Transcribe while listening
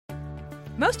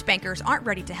Most bankers aren't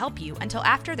ready to help you until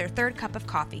after their third cup of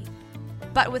coffee.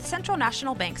 But with Central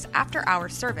National Bank's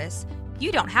after-hours service,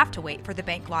 you don't have to wait for the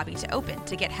bank lobby to open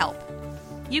to get help.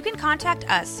 You can contact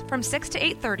us from 6 to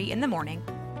 8:30 in the morning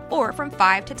or from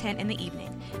 5 to 10 in the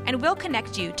evening, and we'll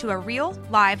connect you to a real,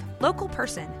 live, local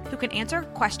person who can answer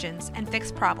questions and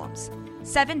fix problems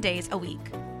 7 days a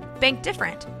week. Bank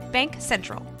different. Bank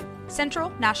Central. Central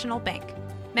National Bank.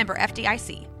 Member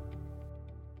FDIC.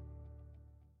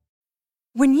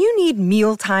 When you need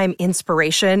mealtime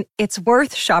inspiration, it's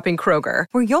worth shopping Kroger,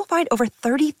 where you'll find over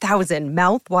 30,000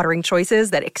 mouth-watering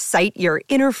choices that excite your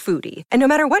inner foodie. And no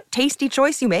matter what tasty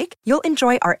choice you make, you'll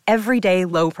enjoy our everyday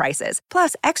low prices,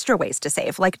 plus extra ways to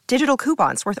save, like digital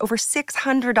coupons worth over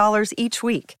 $600 each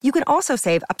week. You can also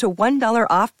save up to $1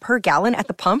 off per gallon at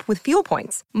the pump with fuel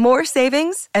points. More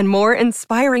savings and more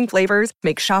inspiring flavors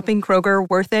make shopping Kroger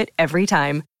worth it every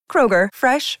time. Kroger,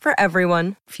 fresh for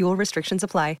everyone. Fuel restrictions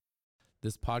apply.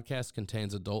 This podcast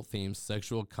contains adult themes,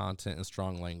 sexual content, and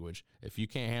strong language. If you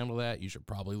can't handle that, you should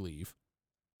probably leave.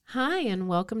 Hi, and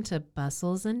welcome to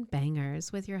Bustles and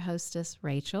Bangers with your hostess,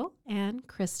 Rachel and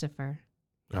Christopher.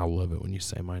 I love it when you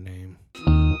say my name.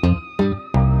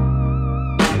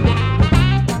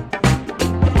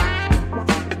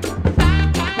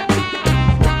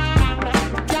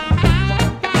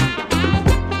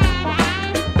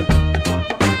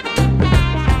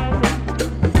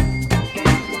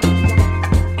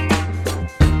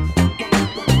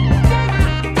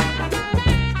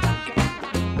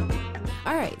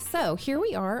 So here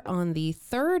we are on the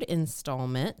third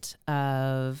installment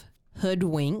of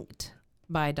Hoodwinked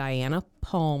by Diana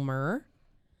Palmer.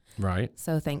 Right.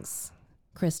 So thanks,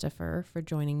 Christopher, for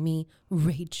joining me,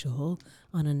 Rachel,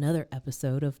 on another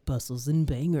episode of Bustles and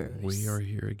Bangers. We are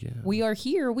here again. We are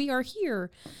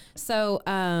here. So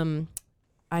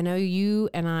I know you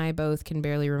and I both can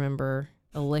barely remember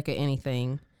a lick of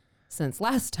anything since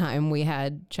last time we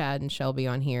had Chad and Shelby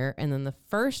on here. And then the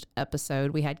first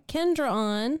episode, we had Kendra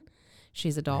on.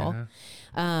 She's a doll.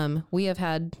 Yeah. We have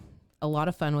had a lot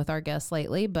of fun with our guests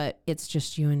lately, but it's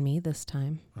just you and me this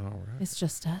time. All right. It's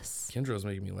just us. Kendra was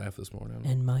making me laugh this morning.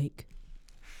 And Mike.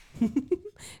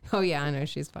 Oh, yeah, I know.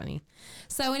 She's funny.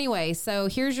 So anyway,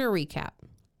 here's your recap.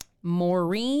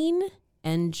 Maureen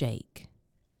and Jake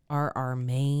are our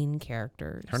main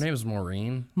characters. Her name is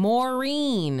Maureen?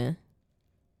 Maureen.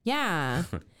 Yeah.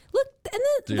 Look,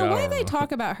 and the way they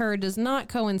talk about her does not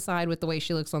coincide with the way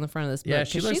she looks on the front of this book. Yeah,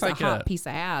 she's like a hot piece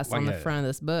of ass like on the front of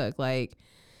this book. Like,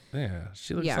 yeah,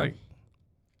 she looks like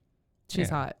she's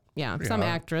hot. Yeah, some hot.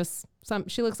 Actress.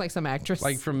 She looks like some actress,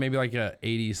 like from maybe like a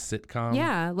 80s sitcom.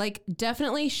 Yeah, like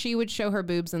definitely she would show her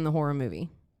boobs in the horror movie,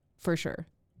 for sure.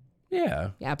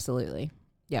 Yeah, absolutely.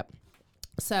 Yep.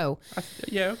 So,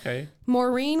 okay.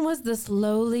 Maureen was this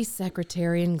lowly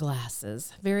secretary in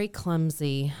glasses, very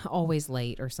clumsy, always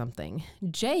late or something.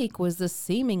 Jake was the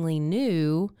seemingly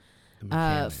new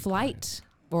flight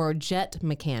or jet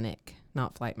mechanic,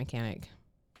 not flight mechanic.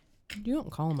 You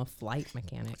don't call him a flight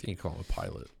mechanic. I think you call him a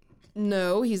pilot.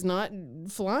 No, he's not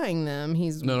flying them.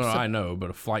 He's no, I know, but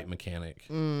a flight mechanic.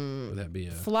 Would that be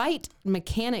a flight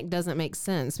mechanic? Doesn't make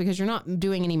sense because you're not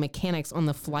doing any mechanics on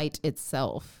the flight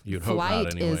itself. You'd hope flight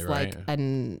not anyway, is right?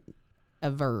 like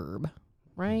a verb,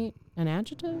 right? An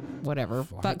adjective, whatever.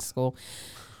 Flight. Fuck school.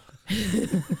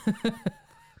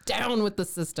 Down with the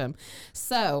system.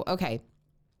 So, okay.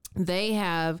 They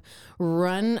have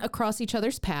run across each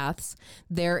other's paths.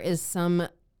 There is some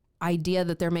idea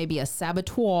that there may be a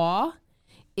saboteur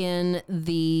in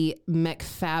the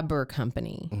McFaber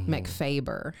company,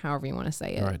 McFaber, however you want to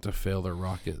say it. Right, to fail their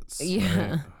rockets. Yeah,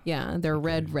 right? yeah, they're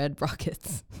red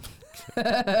rockets.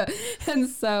 And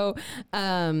so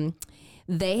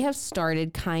they have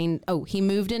started he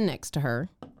moved in next to her.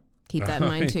 Keep that in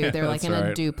mind too. They're like in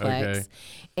a duplex. Okay.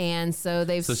 And so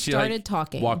they've started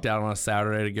talking. Walked out on a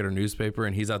Saturday to get her newspaper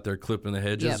and he's out there clipping the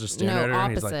hedges, just staring at her. Opposite,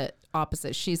 and he's like,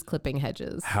 opposite. She's clipping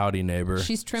hedges. Howdy, neighbor.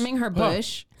 She's trimming her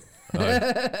bush.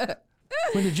 When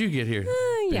did you get here?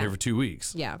 Been here for 2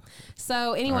 weeks. Yeah.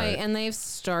 So anyway, and they've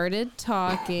started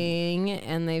talking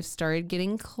and they've started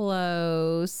getting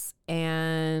close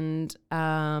and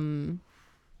I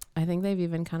think they've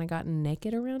even kind of gotten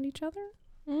naked around each other.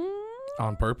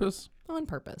 On purpose? On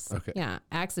purpose. Okay. Yeah.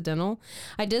 Accidental.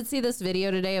 I did see this video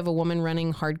today of a woman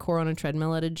running hardcore on a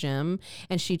treadmill at a gym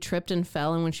and she tripped and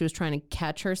fell. And when she was trying to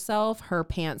catch herself, her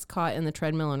pants caught in the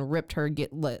treadmill and ripped her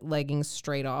leggings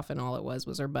straight off. And all it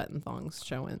was her button thongs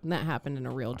showing. And that happened in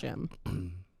a real gym.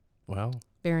 Well.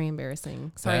 Very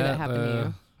embarrassing. Sorry that happened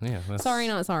to you. Yeah. Sorry,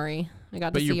 not sorry. I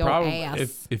got But to see you your probably,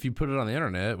 ass. if you put it on the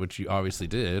internet, which you obviously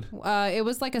did. It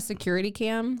was like a security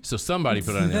cam. So somebody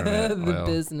put it on the internet. The Well,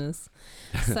 business.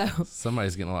 So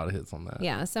somebody's getting a lot of hits on that.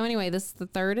 yeah. So anyway, this is the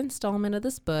third installment of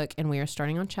this book, and we are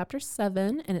starting on chapter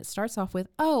 7. And it starts off with,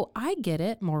 "Oh, I get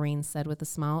it," Maureen said with a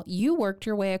smile. "You worked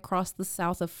your way across the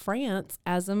south of France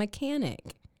as a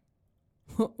mechanic."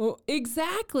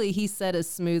 Exactly, he said as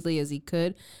smoothly as he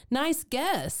could. Nice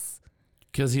guess.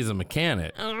 Because he's a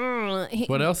mechanic.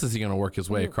 What else is he going to work his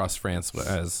way across France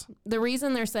as? The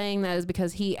reason they're saying that is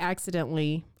because he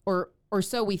accidentally, or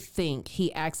so we think,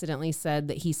 he accidentally said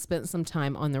that he spent some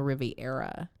time on the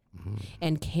Riviera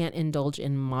and can't indulge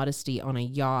in modesty on a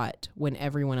yacht when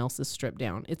everyone else is stripped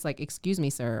down. It's like, excuse me,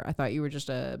 sir, I thought you were just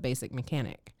a basic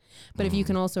mechanic. But if you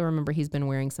can also remember, he's been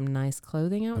wearing some nice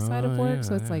clothing outside of work.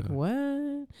 So it's like,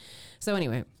 what? So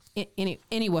anyway,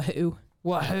 anywho,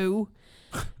 wahoo.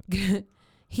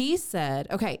 He said,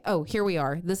 okay, oh, here we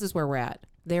are. This is where we're at.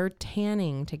 They're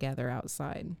tanning together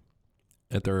outside.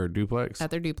 At their duplex?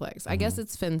 At their duplex. I guess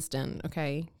it's fenced in,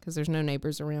 okay? Because there's no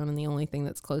neighbors around, and the only thing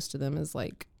that's close to them is,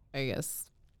 like, I guess,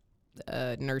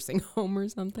 a nursing home or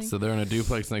something. So they're in a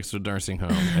duplex next to a nursing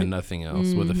home and nothing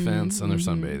else with a fence, and they're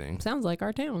sunbathing. Sounds like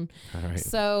our town. All right.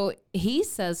 So he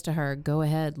says to her, "Go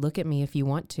ahead, look at me if you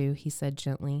want to," he said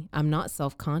gently. "I'm not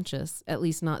self-conscious, at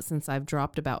least not since I've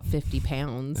dropped about 50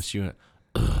 pounds. She went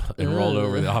and rolled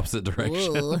over the opposite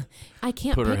direction. Ugh. I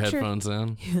can't Put her picture, headphones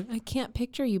in. I can't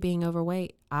picture you being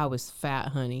overweight. I was fat,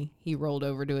 honey." He rolled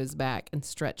over to his back and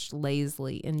stretched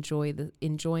lazily,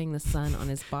 enjoying the sun on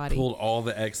his body. Pulled all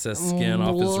the excess skin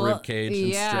off his rib cage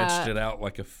and stretched it out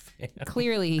like a fan.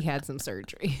 Clearly, he had some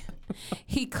surgery.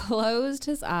 He closed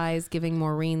his eyes, giving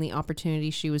Maureen the opportunity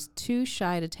she was too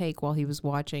shy to take while he was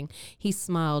watching. He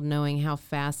smiled, knowing how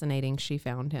fascinating she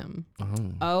found him.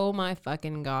 Oh my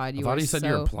fucking God. I thought he said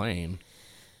you were plain.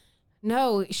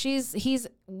 No, he's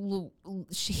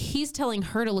telling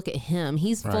her to look at him.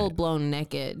 He's full blown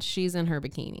naked. She's in her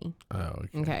bikini. Oh,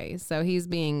 Okay, so he's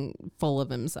being full of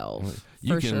himself.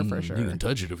 For sure. You can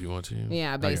touch it if you want to.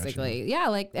 Yeah, basically. Yeah,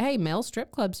 like, hey, male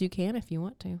strip clubs, you can if you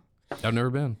want to. I've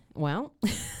never been. Well,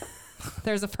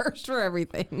 there's a first for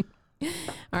everything. All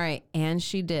right, and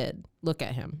she did look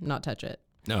at him, not touch it.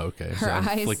 Oh, okay. Her So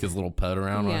eyes, flick his little put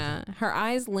around. Yeah. Her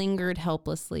eyes lingered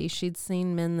helplessly. She'd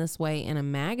seen men this way in a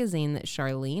magazine that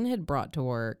Charlene had brought to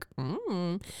work.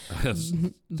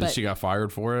 Did she got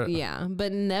fired for it? Yeah,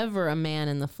 but never a man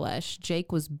in the flesh.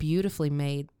 Jake was beautifully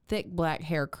made. Thick black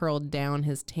hair curled down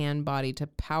his tan body to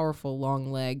powerful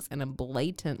long legs and a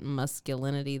blatant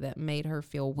masculinity that made her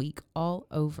feel weak all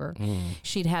over.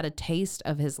 She'd had a taste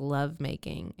of his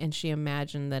lovemaking, and she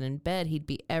imagined that in bed he'd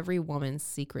be every woman's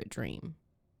secret dream.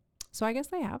 So I guess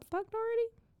they have fucked already?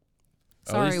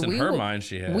 Sorry, at least in her mind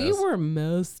she has. We were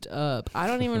messed up. I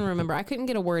don't even remember. I couldn't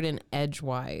get a word in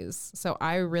edgewise. So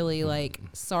I really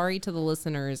sorry to the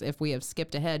listeners if we have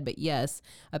skipped ahead, but yes,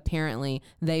 apparently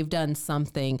they've done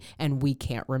something and we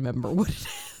can't remember what it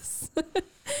is.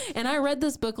 And I read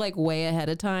this book way ahead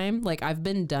of time. I've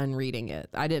been done reading it.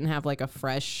 I didn't have a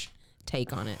fresh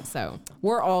take on it. So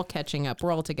we're all catching up.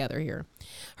 We're all together here.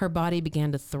 Her body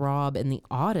began to throb in the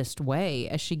oddest way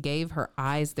as she gave her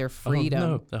eyes their freedom. Oh,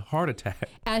 no, the heart attack.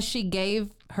 As she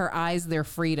gave her eyes their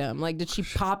freedom. Did she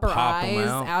pop her eyes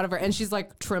out of her? And she's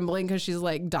trembling because she's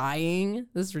dying.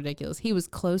 This is ridiculous. He was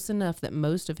close enough that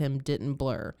most of him didn't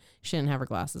blur. She didn't have her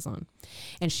glasses on.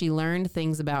 And she learned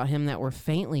things about him that were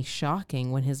faintly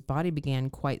shocking when his body began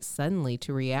quite suddenly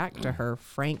to react to her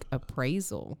frank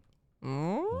appraisal. This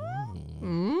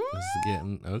is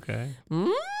getting okay.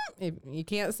 You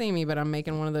can't see me, but I'm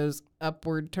making one of those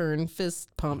upward turn fist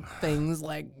pump things.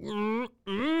 All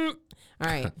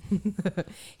right.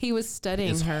 He was studying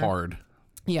her. It's hard.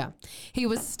 Yeah. He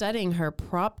was studying her,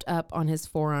 propped up on his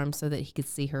forearm so that he could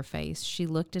see her face. She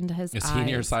looked into his eyes. Is he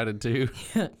nearsighted too?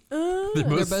 They're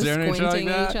both squinting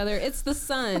at each other. It's the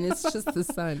sun. It's just the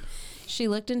sun. She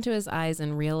looked into his eyes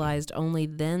and realized only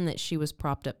then that she was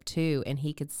propped up too, and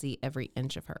he could see every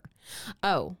inch of her.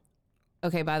 Oh,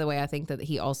 okay. By the way, I think that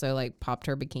he also popped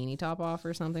her bikini top off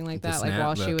or something like that.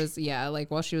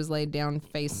 While she was laid down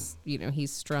face, he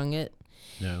strung it.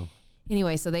 No.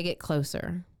 Anyway, so they get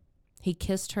closer. He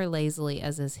kissed her lazily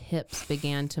as his hips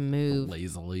began to move.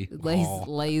 Lazily.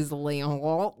 Lazily.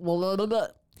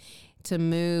 To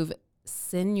move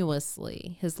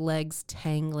sinuously, his legs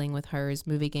tangling with hers,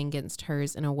 moving against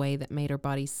hers in a way that made her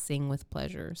body sing with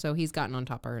pleasure. So he's gotten on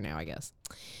top of her now, I guess.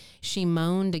 She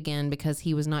moaned again because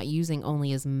he was not using only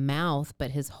his mouth,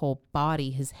 but his whole body,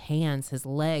 his hands, his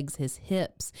legs, his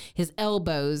hips, his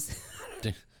elbows.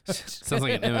 Sounds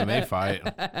like an MMA fight.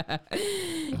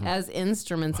 As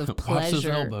instruments of Watch those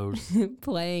pleasure, elbows.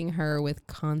 playing her with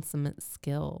consummate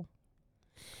skill.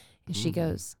 And she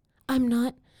goes, I'm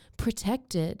not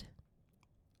protected.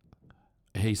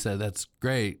 He said, that's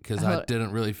great, because I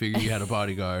didn't really figure you had a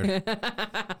bodyguard.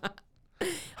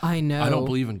 I know. I don't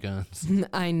believe in guns.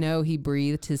 I know, he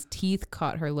breathed. His teeth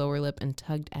caught her lower lip and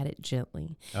tugged at it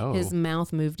gently. Oh. His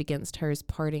mouth moved against hers,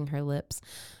 parting her lips.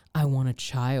 I want a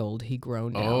child, he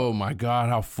groaned out. Oh, my God,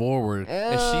 how forward.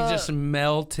 And she just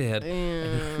melted.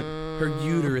 Her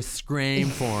uterus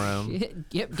screamed for him.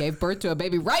 Yep, gave birth to a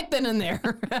baby right then and there.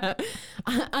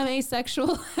 I'm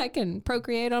asexual. I can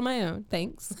procreate on my own.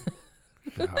 Thanks.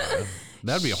 God,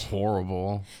 that'd be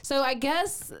horrible. So I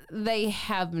guess they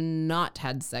have not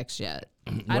had sex yet.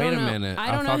 Wait a minute.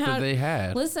 I thought that they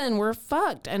had. Listen, we're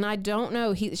fucked, and I don't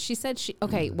know. She said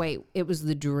okay, wait. It was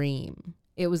the dream.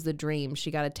 It was the dream. She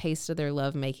got a taste of their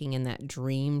lovemaking in that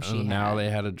dream she had. Now they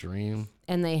had a dream.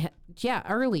 And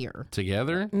earlier.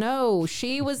 Together? No,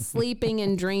 she was sleeping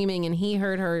and dreaming, and he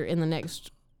heard her in the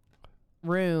next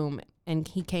room. And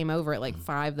he came over at like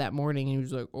 5 that morning, and he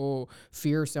was like, oh,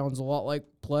 fear sounds a lot like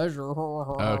pleasure.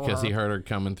 Oh, because he heard her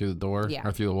coming through the door? Yeah.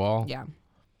 Or through the wall? Yeah.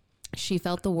 She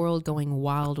felt the world going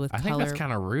wild with color. I think that's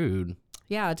kind of rude.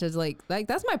 Yeah, to like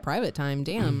that's my private time.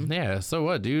 Damn. Yeah, so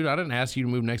what, dude? I didn't ask you to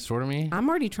move next door to me. I'm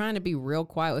already trying to be real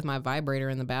quiet with my vibrator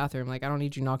in the bathroom. Like, I don't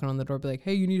need you knocking on the door, be like,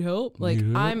 hey, you need help? Like,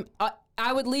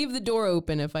 I would leave the door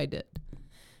open if I did.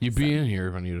 You'd be in here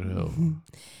if I needed help.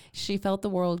 She felt the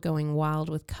world going wild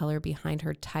with color behind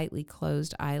her tightly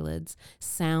closed eyelids.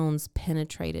 Sounds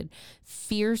penetrated.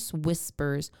 Fierce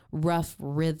whispers, rough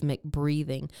rhythmic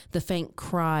breathing. The faint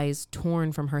cries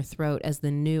torn from her throat as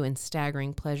the new and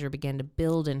staggering pleasure began to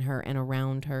build in her and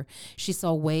around her. She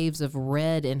saw waves of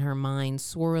red in her mind,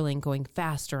 swirling, going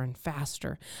faster and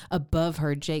faster. Above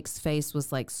her, Jake's face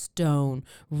was like stone,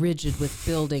 rigid with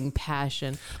building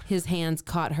passion. His hands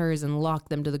caught hers and locked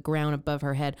them to the ground above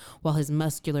her head, while his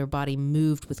muscular body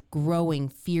moved with growing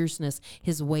fierceness,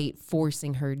 his weight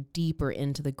forcing her deeper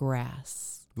into the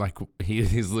grass. Like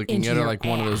he's looking Into at her your like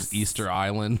one of those ass. Easter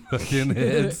Island fucking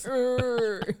heads.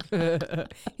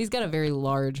 He's got a very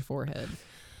large forehead.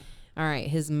 All right,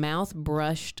 his mouth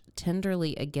brushed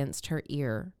tenderly against her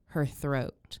ear, her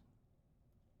throat.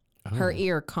 Her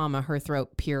ear, comma, her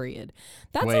throat, period.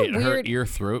 That's Wait, a weird... her ear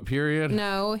throat period?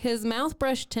 No, his mouth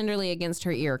brushed tenderly against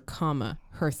her ear, comma,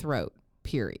 her throat,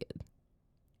 period.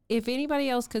 If anybody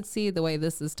else could see the way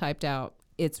this is typed out,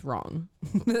 it's wrong.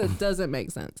 It doesn't make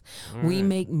sense. We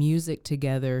make music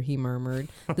together, he murmured.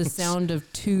 The sound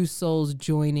of two souls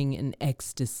joining in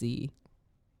ecstasy.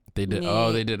 They did.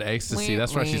 Oh, they did ecstasy.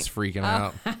 That's why she's freaking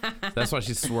out. That's why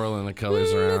she's swirling the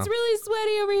colors around. It's really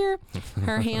sweaty over here.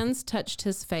 Her hands touched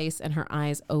his face and her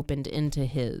eyes opened into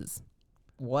his.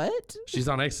 What? She's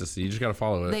on ecstasy. You just got to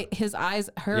follow it.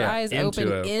 Her eyes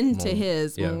opened into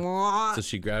his. Yeah. Mwah. So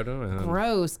she grabbed him. And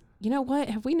Gross. You know what?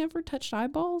 Have we never touched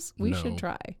eyeballs? We should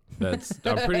try. I'm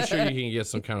pretty sure you can get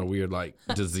some kind of weird like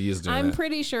disease doing I'm that.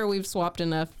 pretty sure we've swapped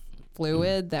enough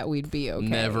fluid that we'd be okay.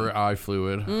 Never eye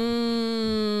fluid.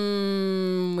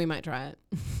 We might try it.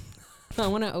 I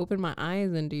want to open my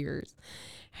eyes into yours.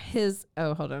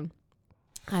 Hold on.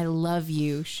 I love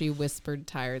you, she whispered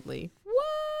tiredly.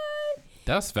 What?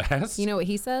 That's fast. You know what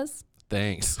he says?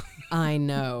 Thanks. I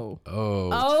know.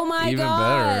 Oh my even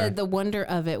God. Better. The wonder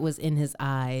of it was in his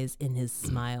eyes, in his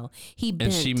smile. He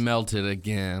bent And she melted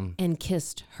again. and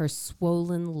kissed her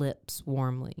swollen lips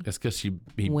warmly. It's because he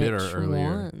bit her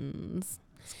earlier. Which ones?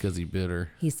 It's because he bit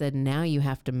her. He said, now you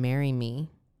have to marry me.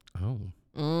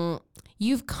 Oh.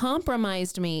 You've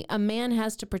compromised me. A man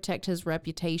has to protect his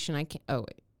reputation. I can't. Oh,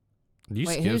 wait. Did you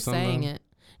Wait, skip who's something? saying it?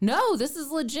 No, this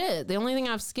is legit. The only thing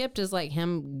I've skipped is like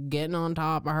him getting on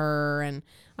top of her. And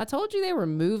I told you they were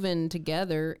moving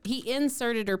together. He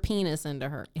inserted her penis into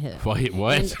her hip. Wait,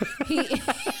 what?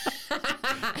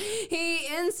 He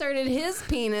inserted his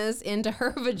penis into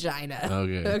her vagina.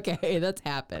 Okay. Okay, that's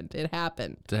happened. It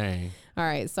happened. Dang. All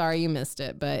right, sorry you missed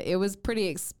it, but it was pretty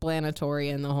explanatory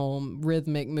in the whole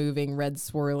rhythmic moving, red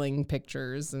swirling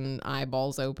pictures and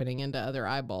eyeballs opening into other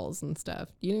eyeballs and stuff.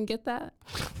 You didn't get that?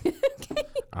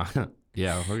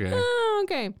 Yeah, okay. Oh,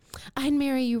 okay. I'd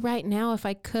marry you right now if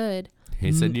I could.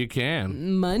 He said you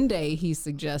can. Monday, he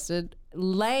suggested.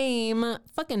 Lame.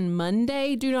 Fucking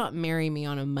Monday? Do not marry me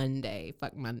on a Monday.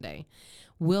 Fuck Monday.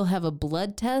 We'll have a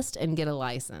blood test and get a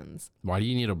license. Why do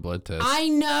you need a blood test? I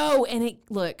know. And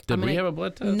look. Did we have a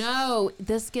blood test? No.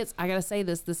 I got to say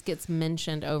this gets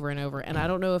mentioned over and over. And I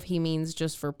don't know if he means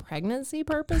just for pregnancy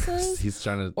purposes. He's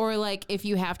trying to. Or like if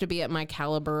you have to be at my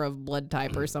caliber of blood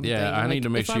type or something. Yeah, I Like, need to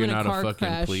make if sure I'm you're in not car a fucking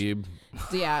crash, plebe.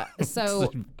 Yeah.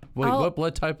 So wait, what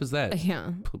blood type is that?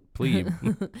 Yeah. Plebe.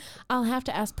 I'll have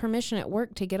to ask permission at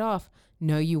work to get off.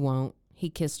 No, you won't. He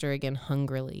kissed her again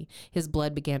hungrily. His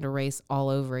blood began to race all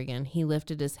over again. He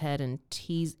lifted his head and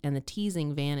the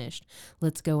teasing vanished.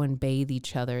 Let's go and bathe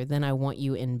each other. Then I want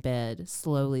you in bed.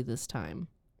 Slowly this time.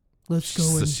 Let's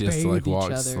go and she has bathe to like walk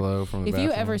each other. slow from the If bathroom.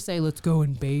 you ever say, let's go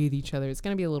and bathe each other, it's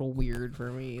going to be a little weird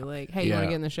for me. Like, hey, you want to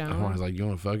get in the shower? I was like, you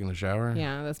want to fuck in the shower?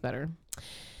 Yeah, that's better.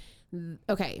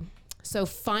 Okay. So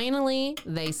finally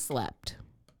they slept.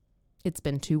 It's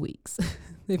been 2 weeks.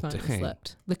 They finally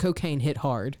slept. The cocaine hit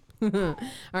hard. All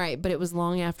right, but it was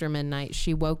long after midnight.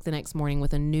 She woke the next morning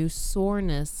with a new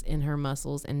soreness in her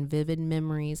muscles and vivid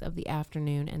memories of the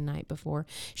afternoon and night before.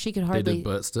 She could hardly... They did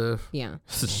butt stuff? Yeah.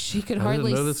 She could I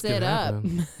hardly didn't know this sit could up.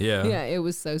 happen. Yeah. Yeah, it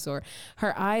was so sore.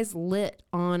 Her eyes lit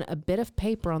on a bit of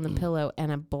paper on the pillow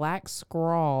and a black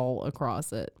scrawl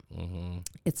across it. Mm-hmm.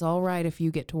 It's all right if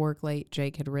you get to work late,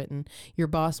 Jake had written. Your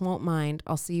boss won't mind.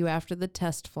 I'll see you after the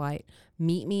test flight.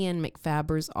 Meet me in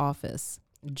McFaber's office.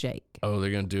 Jake. Oh, they're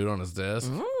going to do it on his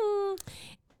desk?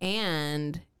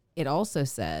 And it also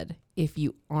said, if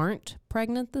you aren't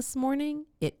pregnant this morning,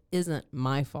 it isn't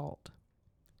my fault.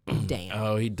 Damn.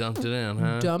 Oh, he dumped it in,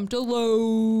 huh? Dumped a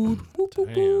load. Whoop,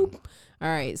 whoop, Damn. whoop. All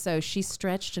right, so she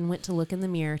stretched and went to look in the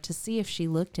mirror to see if she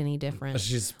looked any different.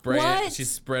 She's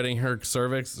spreading her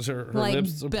cervix, her Like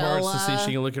lips apart to see if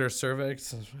she can look at her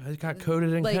cervix. It got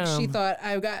coated in cum. She thought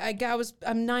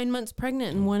I'm 9 months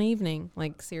pregnant in one evening.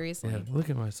 Like seriously. Yeah,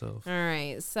 look at myself. All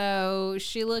right, so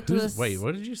she looked. Wait,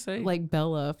 what did you say? Like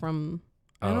Bella from.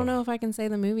 I don't know if I can say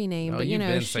the movie name, but you've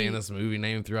been saying this movie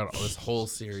name throughout this whole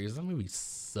series. That movie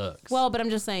sucks. Well, but I'm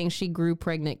just saying she grew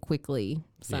pregnant quickly.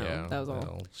 So Yeah, that was all.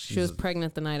 well, She was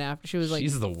pregnant the night after. She was like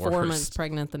she's the 4 months worst.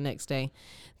 pregnant the next day.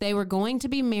 They were going to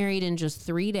be married in just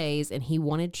 3 days, and he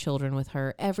wanted children with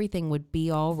her. Everything would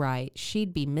be all right.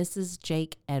 She'd be Mrs.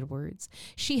 Jake Edwards.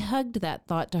 She hugged that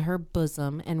thought to her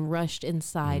bosom and rushed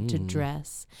inside to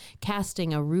dress,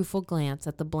 casting a rueful glance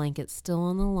at the blanket still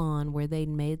on the lawn where they'd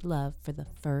made love for the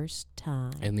first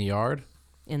time. In the yard?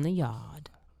 In the yard.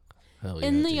 Hell yeah,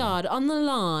 In the dude. yard, on the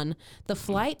lawn. The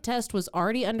flight test was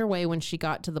already underway when she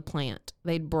got to the plant.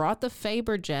 They'd brought the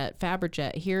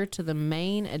Faberjet here to the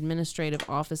main administrative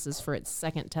offices for its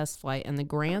second test flight, and the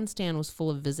grandstand was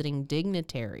full of visiting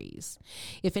dignitaries.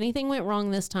 If anything went wrong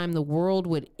this time, the world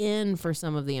would end for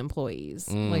some of the employees.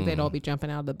 Like they'd all be jumping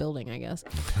out of the building, I guess.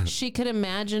 She could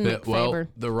imagine McFaber.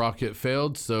 The rocket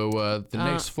failed, so the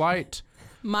next flight...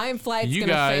 My flight's You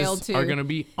going to fail guys too. are going to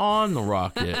be on the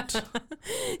rocket.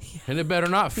 And it better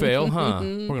not fail, huh?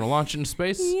 We're going to launch it into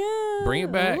space, bring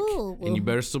it back, and you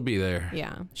better still be there.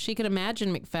 Yeah. She could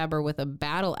imagine McFaber with a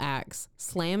battle axe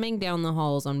slamming down the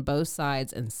halls on both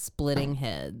sides and splitting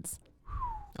heads.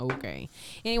 Okay.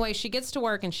 Anyway, she gets to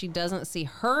work and she doesn't see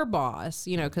her boss,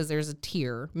 because there's a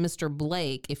tier. Mr.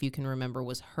 Blake, if you can remember,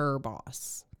 was her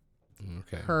boss.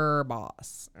 Okay. Her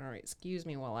boss. All right. Excuse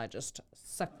me while I just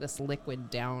suck this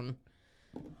liquid down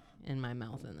in my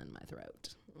mouth and then my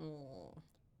throat. Oh,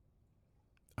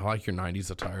 I like your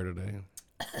 90s attire today.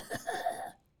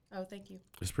 oh thank you.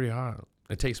 It's pretty hot.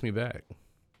 It takes me back.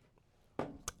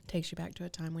 Takes you back to a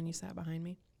time when you sat behind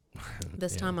me.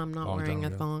 This Yeah, time I'm not long wearing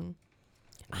time a ago. thong.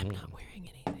 I'm not wearing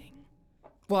anything.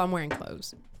 Well, I'm wearing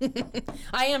clothes.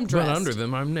 I am dressed. But under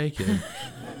them, I'm naked.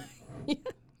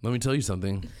 Let me tell you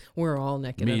something. We're all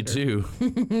naked. Me under.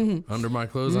 too. Under my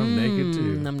clothes, I'm naked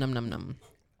too. Num num num num.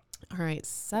 All right,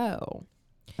 so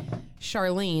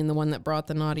Charlene, the one that brought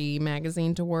the naughty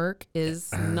magazine to work,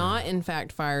 is not in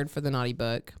fact fired for the naughty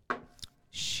book.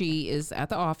 She is at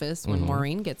the office when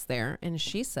Maureen gets there, and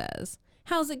she says,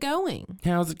 "How's it going?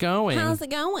 How's it going? How's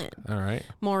it going?" All right.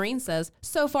 Maureen says,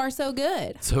 "So far, so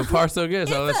good." So far, so good.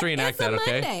 So let's reenact It's that, a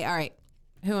okay? Monday. All right.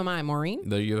 Who am I, Maureen?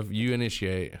 You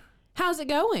initiate. How's it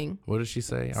going? What did she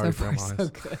say? I So already far, forgot so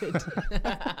mine.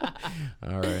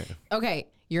 good. All right. Okay,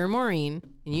 you're Maureen,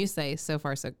 and you say, "So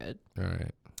far, so good." All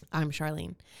right. I'm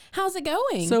Charlene. How's it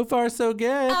going? So far, so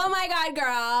good. Oh my God,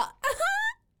 girl.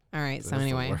 All right, so That's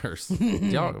anyway. the worst.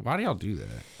 Why do y'all do that?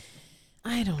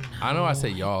 I don't know. I know I say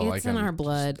y'all It's like in I'm our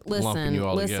blood. lumping Listen, you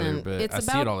all listen. together, but It's I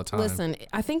about, see it all the time. Listen,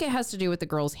 I think it has to do with the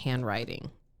girl's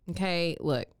handwriting. Okay,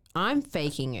 look, I'm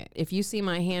faking it. If you see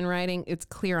my handwriting, it's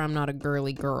clear I'm not a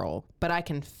girly girl, but I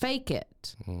can fake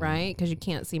it, right? Because you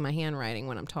can't see my handwriting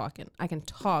when I'm talking. I can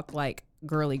talk like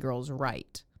girly girls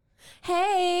write.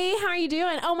 Hey, how are you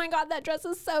doing? Oh my God, that dress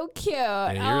is so cute. you're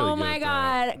really Oh good my at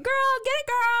God, that. girl, get it,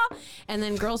 girl. And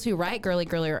then girls who write girly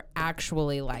are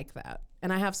actually like that.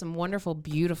 And I have some wonderful,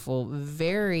 beautiful,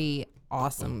 very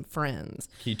awesome friends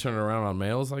Can you turn it around on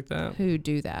males like that? who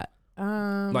do that.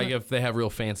 Like if they have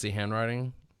real fancy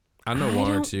handwriting? I know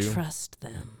one or two. I don't trust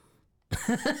them.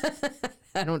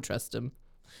 I don't trust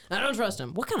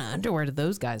them. What kind of underwear do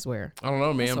those guys wear? I don't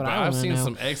know, man, but I've seen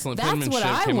some excellent penmanship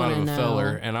came out of a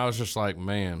feller, and I was just like,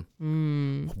 man,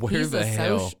 where the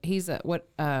hell? He's a,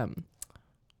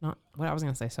 not what I was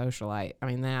going to say socialite. I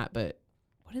mean that, but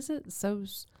what is it?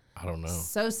 I don't know.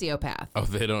 Sociopath. Oh,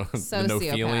 they don't, no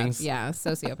feelings? Yeah,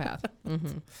 sociopath.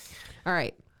 All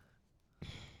right.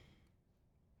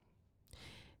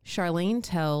 Charlene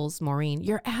tells Maureen,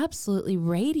 "You're absolutely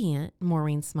radiant."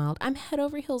 Maureen smiled. "I'm head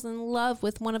over heels in love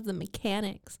with one of the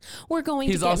mechanics. We're going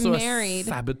to get married." He's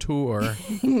also a saboteur.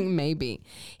 Maybe.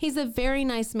 "He's a very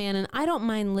nice man, and I don't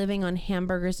mind living on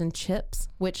hamburgers and chips,"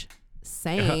 which...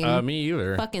 Same. Me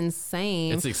either. Fucking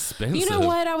same. It's expensive. You know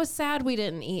what? I was sad we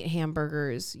didn't eat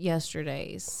hamburgers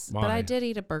yesterday. Why? But I did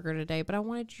eat a burger today, but I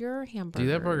wanted your hamburgers.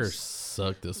 Dude, that burger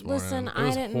sucked this morning. Listen, I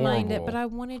didn't mind it, but I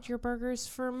wanted your burgers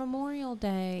for Memorial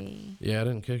Day. Yeah, I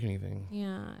didn't cook anything.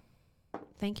 Yeah.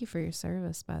 Thank you for your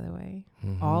service, by the way.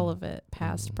 All of it.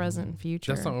 Past, present, and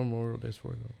future. That's not what Memorial Day's for,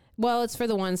 though. Well, it's for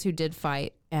the ones who did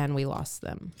fight, and we lost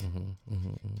them.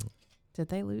 Did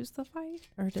they lose the fight,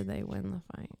 or did they win the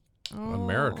fight?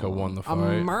 America won the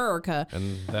fight. America.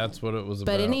 And that's what it was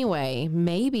about. But anyway,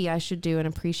 maybe I should do an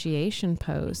appreciation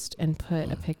post and put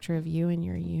a picture of you in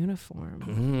your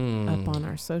uniform up on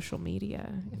our social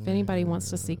media. If anybody wants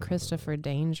to see Christopher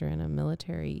Danger in a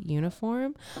military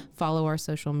uniform, follow our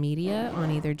social media on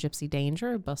either Gypsy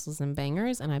Danger or Bustles and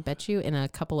Bangers. And I bet you in a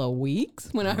couple of weeks,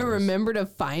 when I remember to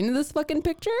find this fucking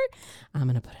picture, I'm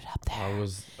going to put it up there. I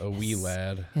was a wee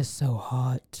lad. It's so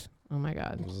hot. Oh my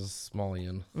God. It was a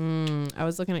Somalian. I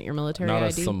was looking at your military Not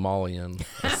ID. a Somalian.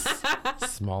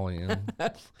 Somalian.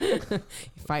 You're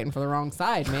fighting for the wrong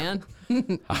side, man.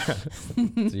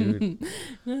 Dude.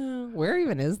 Where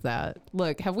even is that?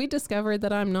 Look, have we discovered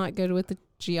that I'm not good with the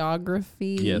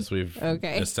geography? Yes, we've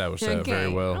established that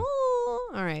very well.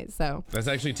 All right, so. That's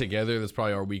actually together. That's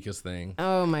probably our weakest thing.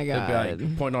 Oh, my God. It'd be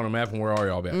like, point on a map and where are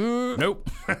y'all? Be like, nope.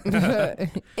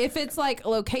 If it's like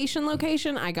location,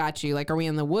 I got you. Like, are we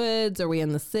in the woods? Are we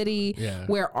in the city? Yeah.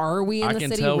 Where are we in the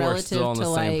city relative relative still on to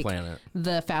the same like planet.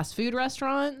 the fast food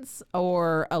restaurants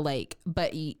or a lake?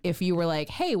 But if you were like,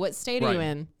 hey, what state are you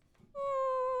in?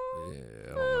 Yeah,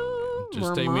 I don't know, man.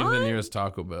 Just take me to the nearest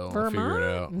Taco Bell. I'll figure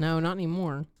it out. No, not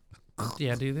anymore.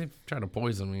 Yeah, dude, they've tried to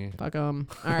poison me. Fuck them.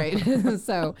 All right.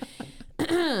 So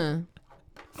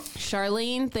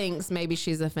Charlene thinks maybe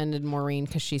she's offended Maureen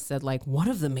because she said, like, one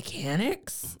of the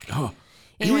mechanics? Oh,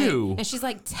 anyway, ew. And she's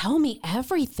like, tell me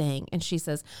everything. And she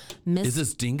says, Is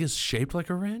this dingus shaped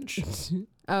like a wrench?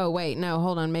 Oh, wait. No,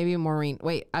 hold on. Maybe Maureen.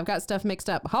 Wait, I've got stuff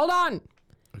mixed up. Hold on.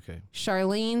 Okay.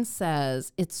 Charlene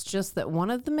says it's just that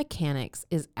one of the mechanics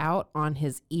is out on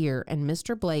his ear and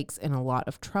Mr. Blake's in a lot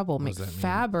of trouble. What does that mean?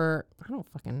 McFaber, I don't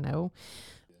fucking know.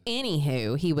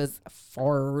 Anywho, he was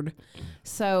fired.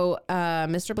 So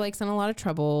Mr. Blake's in a lot of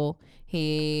trouble.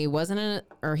 McFaber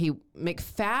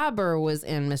was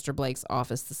in Mr. Blake's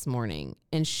office this morning.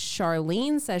 And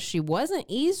Charlene says she wasn't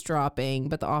eavesdropping,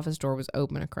 but the office door was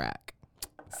open a crack.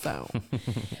 So,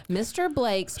 Mr.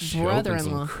 Blake's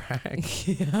brother-in-law.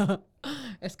 Yeah.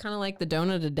 It's kind of like the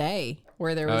donut a day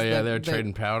where there was. They're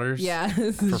trading powders. Yeah,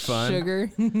 for fun. Sugar.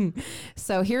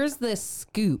 So here's the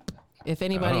scoop. If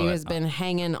anybody has been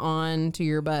hanging on to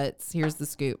your butts, here's the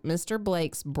scoop. Mr.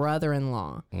 Blake's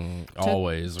brother-in-law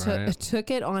took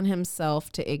it on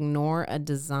himself to ignore a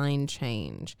design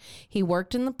change. He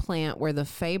worked in the plant where the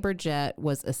Faber jet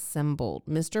was assembled.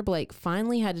 Mr. Blake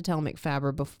finally had to tell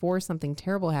McFaber before something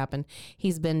terrible happened.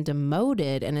 He's been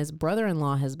demoted and his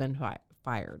brother-in-law has been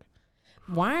fired.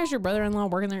 Why is your brother-in-law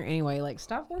working there anyway? Like,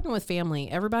 stop working with family.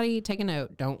 Everybody take a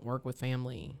note. Don't work with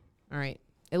family. All right.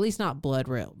 At least not blood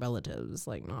relatives,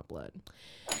 like not blood.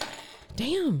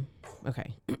 Damn.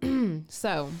 Okay.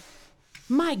 So,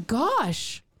 my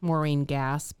gosh, Maureen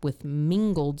gasped with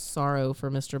mingled sorrow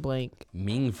for Mr. Blake.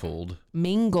 Mingled.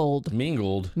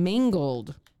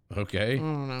 Okay. I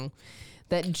don't know.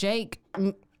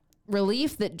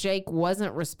 Relief that Jake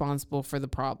wasn't responsible for the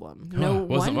problem.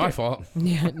 Wasn't my fault.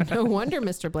 Yeah, no wonder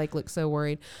Mr. Blake looked so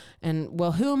worried. And,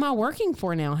 well, who am I working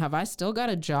for now? Have I still got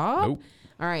a job? Nope.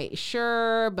 All right,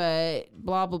 sure, but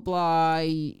blah, blah, blah.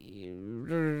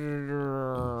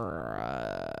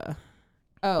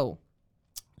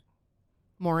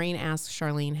 Maureen asks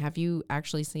Charlene, have you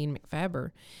actually seen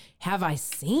McFaber? Have I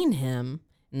seen him?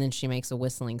 And then she makes a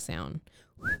whistling sound.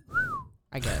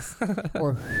 I guess.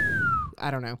 Or, I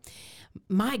don't know.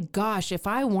 My gosh, if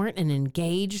I weren't an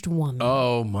engaged woman.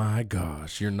 Oh my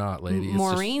gosh, you're not, lady. It's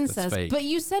Maureen just, says, fake. but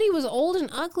you said he was old and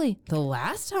ugly. The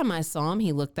last time I saw him,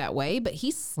 he looked that way, but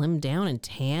he slimmed down and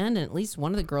tanned, and at least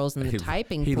one of the girls in the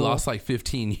typing He pool lost like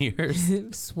 15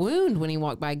 years. swooned when he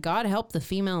walked by. God help the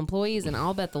female employees, and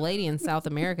I'll bet the lady in South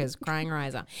America is crying her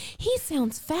eyes out. He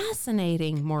sounds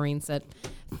fascinating, Maureen said.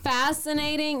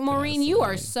 Fascinating? Maureen, you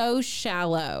are so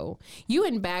shallow. You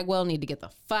and Bagwell need to get the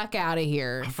fuck out of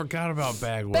here. I forgot about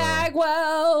Bagwell.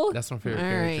 Bagwell! That's my favorite All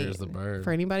character right. is the bird.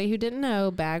 For anybody who didn't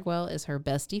know, Bagwell is her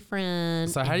bestie friend.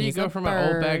 So and how do you he's go a from an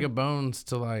old bird. bag of bones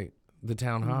to like the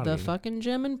town hottie? The fucking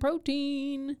gem and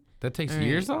protein. That takes All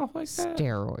years right. off like that?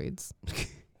 Steroids.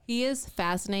 He is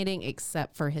fascinating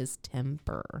except for his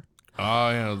temper. Oh,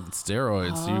 yeah,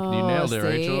 steroids. You nailed it, see?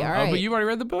 Rachel. All Oh, right. but you already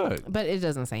read the book. But it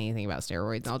doesn't say anything about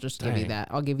steroids. I'll just give you Dang. that.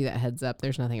 I'll give you that heads up.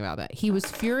 There's nothing about that. He was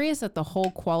furious at the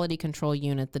whole quality control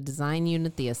unit, the design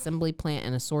unit, the assembly plant,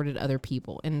 and assorted other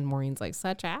people. And Maureen's like,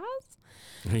 such as?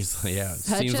 He's like, yeah, it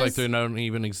Such seems as- like they don't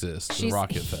even exist. The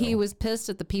rocket fell. He was pissed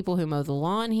at the people who mow the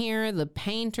lawn here, the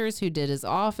painters who did his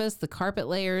office, the carpet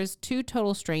layers, 2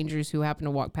 total strangers who happened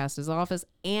to walk past his office,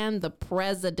 and the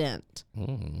president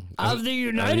of the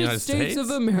United States of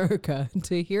America.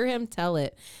 To hear him tell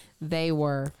it, they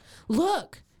were,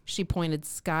 look, she pointed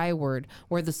skyward,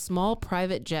 where the small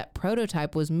private jet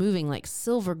prototype was moving like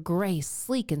silver gray,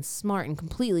 sleek and smart, and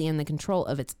completely in the control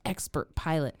of its expert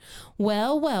pilot.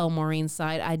 Well, well, Maureen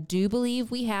sighed, I do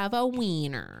believe we have a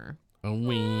wiener. A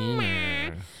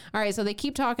wiener. All right, so they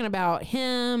keep talking about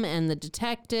him and the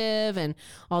detective and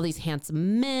all these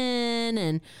handsome men,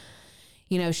 and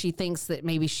you know, she thinks that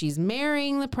maybe she's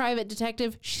marrying the private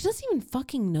detective. She doesn't even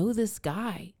fucking know this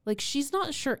guy. Like, she's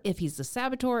not sure if he's the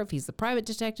saboteur, if he's the private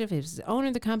detective, if he's the owner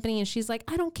of the company. And she's like,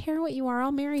 I don't care what you are.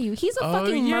 I'll marry you. He's a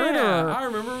fucking murderer. I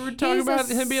remember we were talking He's a about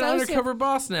him being an undercover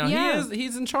boss now. Yeah.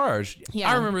 He's in charge. Yeah.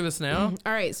 I remember this now.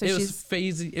 All right, so It she's...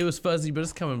 was fuzzy, but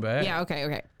it's coming back. Yeah,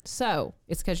 okay. So,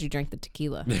 it's because you drank the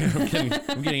tequila.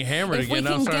 I'm getting hammered If we again.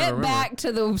 Now I'm can starting to get remember. back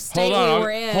to the state Hold on, we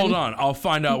were in. hold on. I'll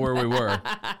find out where we were.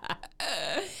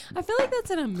 I feel like that's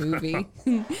in a movie.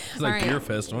 It's like Beer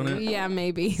Fest, wasn't it? Yeah,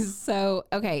 maybe. So,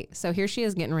 okay. So here she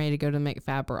is getting ready to go to the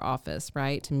McFabber office,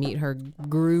 right? To meet her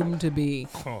groom-to-be.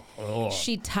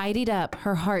 She tidied up,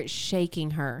 her heart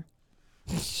shaking her.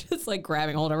 Just like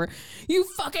grabbing hold of her. You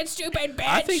fucking stupid bitch!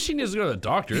 I think she needs to go to the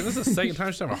doctor. This is the second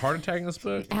time she's having a heart attack in this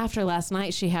book. After last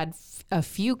night, she had a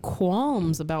few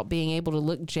qualms about being able to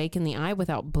look Jake in the eye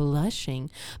without blushing.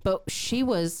 But she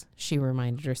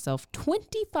reminded herself,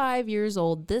 25 years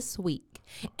old this week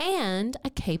and a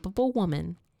capable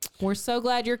woman. We're so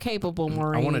glad you're capable,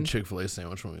 Maureen. I want a Chick-fil-A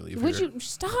sandwich when we leave Would here. you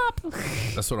stop?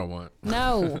 That's what I want.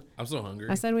 No. I'm so hungry.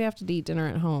 I said we have to eat dinner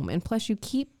at home. And plus, you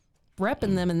keep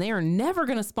repping them, and they are never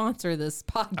going to sponsor this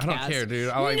podcast. I don't care, dude.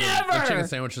 I like them. The chicken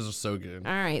sandwiches are so good.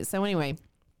 All right. So anyway,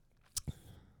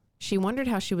 she wondered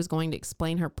how she was going to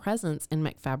explain her presence in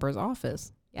McFabber's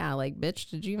office. Yeah, like, bitch,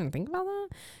 did you even think about that?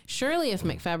 Surely if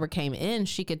McFabber came in,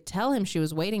 she could tell him she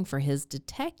was waiting for his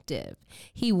detective.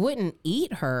 He wouldn't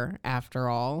eat her, after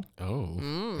all.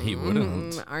 Oh, he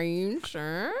wouldn't. Are you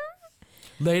sure?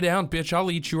 Lay down, bitch. I'll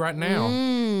eat you right now.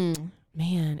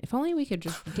 Man, if only we could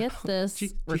just get this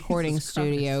recording Jesus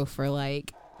studio for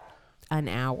like an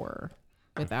hour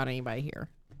without anybody here.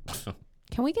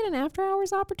 Can we get an after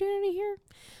hours opportunity here?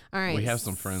 All right. We have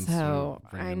some friends So who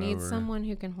bring I it need over. someone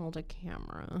who can hold a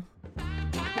camera.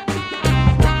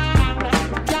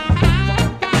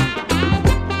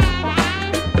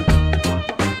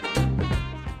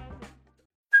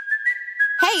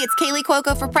 Hey, it's Kaylee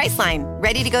Cuoco for Priceline.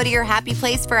 Ready to go to your happy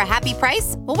place for a happy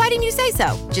price? Well, why didn't you say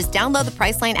so? Just download the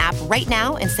Priceline app right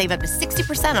now and save up to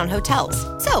 60% on hotels.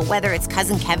 So whether it's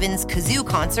Cousin Kevin's Kazoo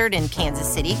Concert in Kansas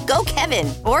City, go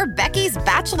Kevin, or Becky's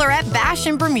Bachelorette Bash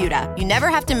in Bermuda, you never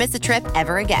have to miss a trip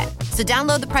ever again. So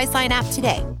download the Priceline app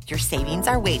today. Your savings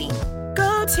are waiting.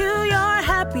 Go to your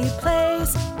happy place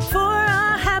for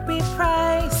a happy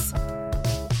price.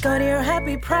 Go to your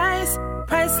happy price,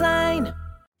 Priceline.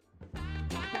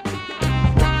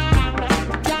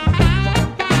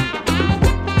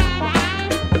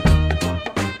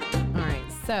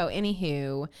 So,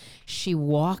 anywho, she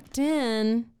walked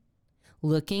in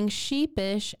looking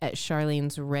sheepish at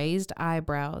Charlene's raised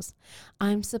eyebrows.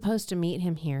 I'm supposed to meet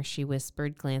him here, she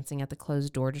whispered, glancing at the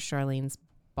closed door to Charlene's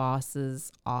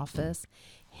boss's office.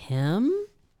 Him?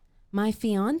 My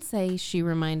fiance, she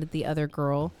reminded the other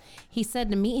girl. He said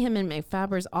to meet him in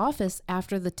McFabber's office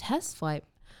after the test flight.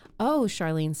 Oh,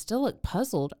 Charlene still looked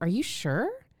puzzled. Are you sure?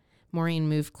 Maureen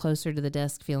moved closer to the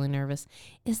desk, feeling nervous.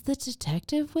 Is the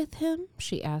detective with him?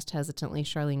 She asked hesitantly.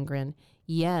 Charlene grinned.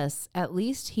 Yes, at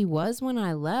least he was when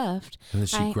I left. And then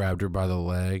she grabbed her by the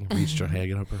leg, reached her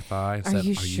hand up her thigh, and said,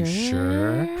 you "Are you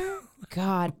sure?"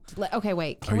 God. Okay,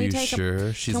 wait. Can Are we you take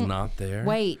sure she's not there?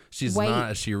 She's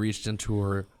not. She reached into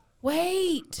her.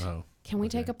 Wait. Oh. Can we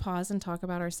take a pause and talk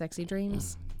about our sexy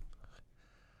dreams?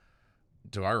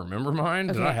 Do I remember mine?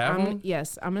 Did I have one?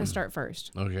 Yes, I'm going to start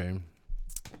first. Okay.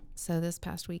 So this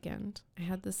past weekend, I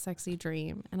had this sexy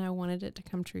dream and I wanted it to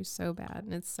come true so bad.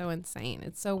 And it's so insane.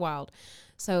 It's so wild.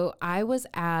 So I was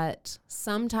at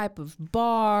some type of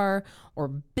bar or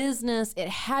business. It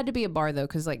had to be a bar though,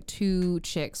 because like two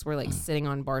chicks were like sitting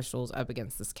on bar stools up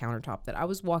against this countertop that I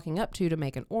was walking up to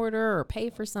make an order or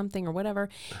pay for something or whatever.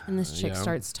 And this chick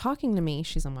starts talking to me.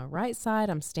 She's on my right side.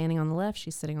 I'm standing on the left.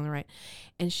 She's sitting on the right.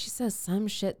 And she says some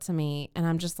shit to me. And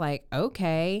I'm just like,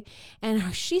 okay.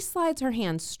 And she slides her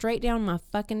hand straight down my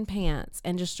fucking pants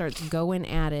and just starts going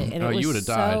at it. And you would have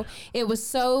died. It was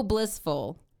so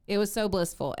blissful. It was so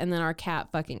blissful. And then our cat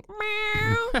fucking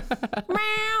meow,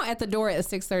 meow at the door at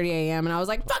 6:30 a.m. And I was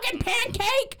like, fucking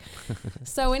pancake.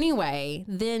 So anyway,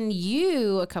 then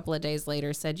you, a couple of days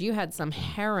later, said you had some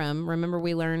harem. Remember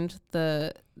we learned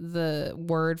the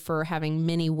word for having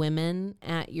many women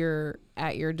at your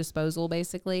disposal,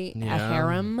 basically? Yeah. A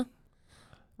harem,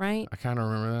 right? I kind of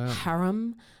remember that.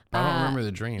 Harem. I don't remember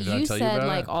the dream. Did I tell you about said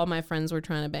like it? all my friends were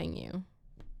trying to bang you.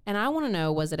 And I want to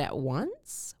know, was it at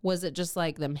once? Was it just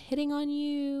like them hitting on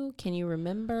you? Can you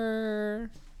remember?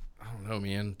 I don't know,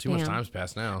 man. Too much time's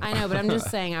passed now. I know, but I'm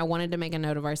just saying I wanted to make a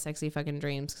note of our sexy fucking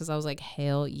dreams because I was like,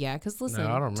 hell yeah. Because listen,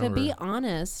 I don't to remember. be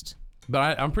honest.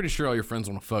 But I'm pretty sure all your friends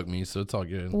want to fuck me, so it's all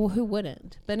good. Well, who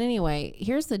wouldn't? But anyway,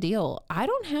 here's the deal. I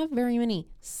don't have very many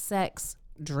sex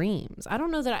dreams. I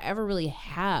don't know that I ever really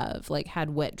have like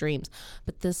had wet dreams,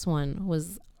 but this one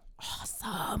was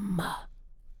awesome.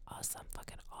 Awesome,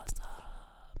 fucking awesome.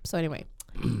 So anyway,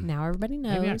 now everybody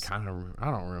knows. Maybe I kind of remember.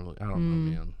 I don't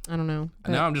know, man. I don't know.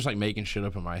 Now I'm just like making shit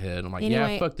up in my head. I'm like,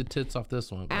 Anyway, yeah, fuck the tits off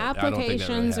this one. But applications I don't think that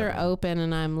really are happened. open,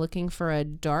 and I'm looking for a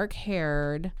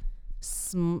dark-haired,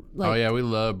 Oh yeah, we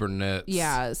love brunettes.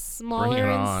 yeah, smaller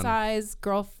in on. size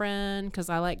girlfriend because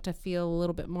I like to feel a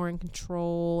little bit more in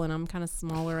control, and I'm kind of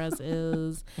smaller as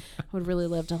is. I would really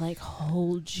love to like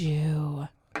hold you.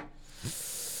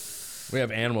 We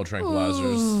have animal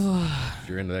tranquilizers. If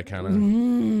you're into that kind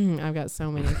of. I've got so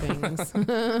many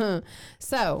things.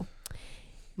 So,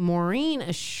 Maureen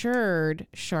assured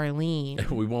Charlene,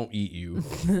 We won't eat you.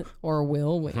 or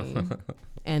will we?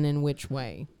 And in which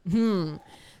way?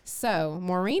 So,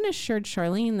 Maureen assured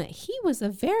Charlene that he was a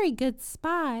very good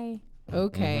spy.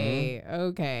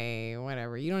 Okay,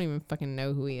 whatever. You don't even fucking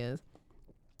know who he is.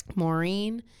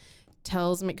 Maureen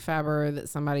tells McFaber that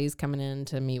somebody's coming in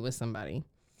to meet with somebody.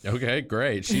 Okay,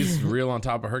 great. She's real on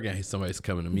top of her game. Hey, somebody's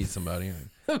coming to meet somebody.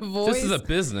 This is a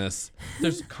business.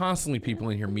 There's constantly people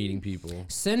in here meeting people.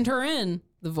 Send her in.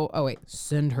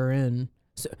 Send her in.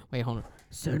 Wait, hold on.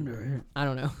 Send her in. I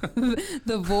don't know.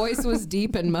 The voice was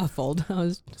deep and muffled.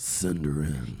 Send her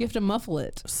in. You have to muffle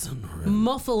it. Send her in.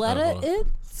 Muffaletta it?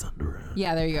 Send her in.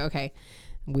 Yeah, there you go. Okay.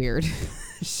 Weird.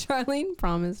 Charlene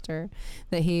promised her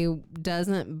that he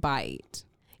doesn't bite.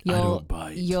 I don't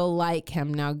bite. You'll like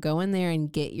him. Now go in there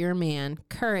and get your man.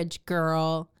 Courage,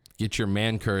 girl. Get your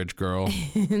man courage, girl.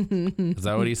 Is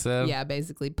that what he said? Yeah,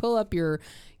 basically. Pull up your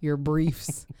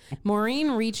briefs.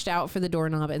 Maureen reached out for the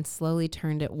doorknob and slowly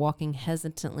turned it, walking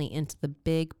hesitantly into the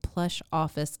big plush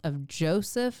office of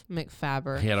Joseph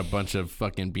McFaber. He had a bunch of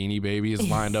fucking Beanie Babies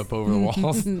lined up over the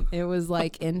walls. It was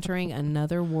like entering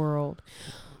another world.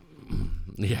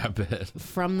 Yeah, I bet.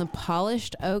 From the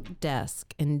polished oak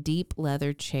desk and deep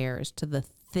leather chairs to the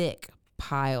thick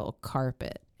pile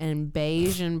carpet and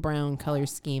beige and brown color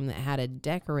scheme that had a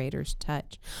decorator's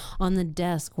touch. On the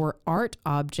desk were art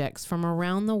objects from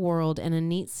around the world and a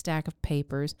neat stack of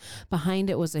papers. Behind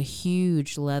it was a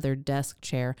huge leather desk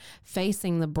chair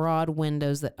facing the broad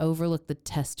windows that overlooked the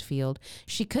test field.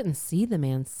 She couldn't see the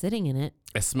man sitting in it.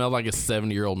 It smelled like a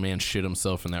 70-year-old man shit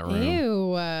himself in that room.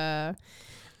 Ew.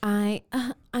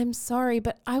 I'm sorry,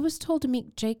 but I was told to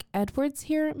meet Jake Edwards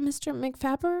here, Mr.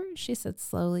 McFaber, she said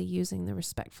slowly, using the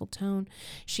respectful tone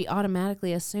she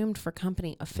automatically assumed for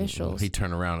company officials. He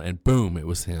turned around and boom, it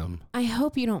was him. I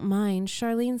hope you don't mind.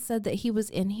 Charlene said that he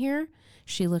was in here.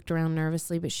 She looked around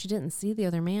nervously, but she didn't see the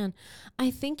other man.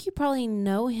 I think you probably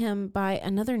know him by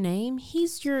another name.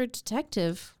 He's your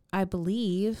detective, I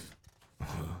believe.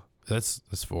 That's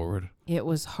forward. It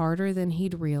was harder than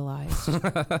he'd realized.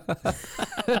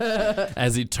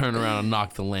 As he turned around and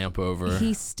knocked the lamp over.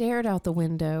 He stared out the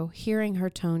window, hearing her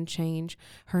tone change,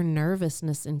 her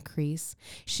nervousness increase.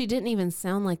 She didn't even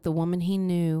sound like the woman he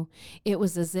knew. It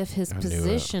was as if his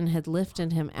position had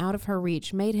lifted him out of her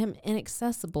reach, made him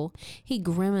inaccessible. He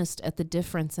grimaced at the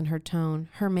difference in her tone,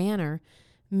 her manner.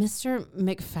 Mr.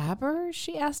 McFaber?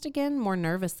 She asked again, more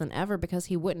nervous than ever because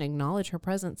he wouldn't acknowledge her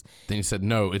presence. Then he said,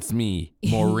 no, it's me,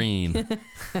 Maureen.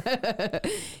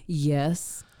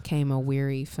 Yes, came a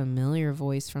weary, familiar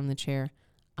voice from the chair.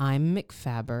 I'm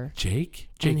McFaber. Jake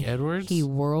Edwards? He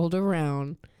whirled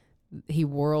around. He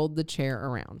whirled the chair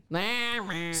around.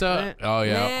 So, oh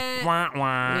yeah. Wah,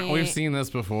 wah. We've seen this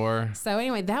before. So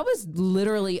anyway, that was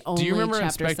literally only. Do you remember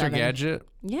chapter Inspector 7. Gadget?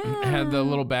 Yeah. Had the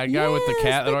little bad guy with the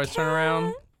cat that always cat. turn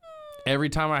around. Every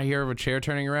time I hear of a chair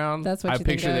turning around, That's what I you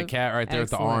picture think the of? cat right there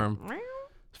Excellent. with the arm.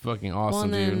 It's fucking awesome,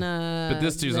 Well, and dude. then, But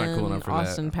this dude's not cool enough for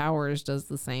Austin that. Powers does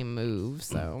the same move,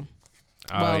 so.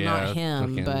 Oh, Well, yeah, not him,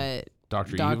 fucking but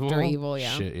Dr. Dr. Evil, yeah.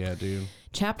 Shit, yeah, dude.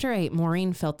 Chapter 8,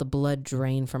 Maureen felt the blood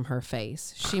drain from her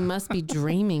face. She must be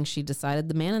dreaming, she decided.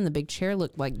 The man in the big chair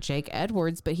looked like Jake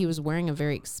Edwards, but he was wearing a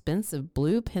very expensive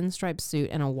blue pinstripe suit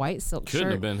and a white silk Couldn't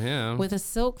shirt have been him. with a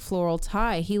silk floral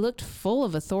tie. He looked full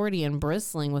of authority and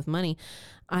bristling with money.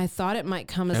 I thought it might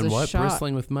come as and a what, shock.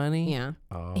 bristling with money? Yeah.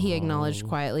 He acknowledged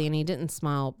quietly, and he didn't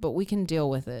smile, but we can deal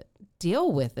with it. Deal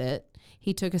with it?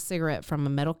 He took a cigarette from a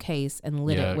metal case and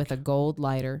lit Yuck. it with a gold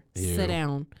lighter. Ew. Sit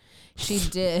down. She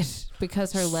did,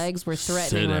 because her legs were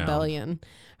threatening down. rebellion.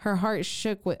 Her heart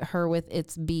shook with her with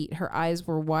its beat. Her eyes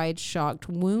were wide, shocked,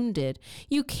 wounded.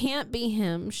 You can't be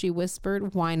him, she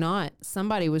whispered. Why not?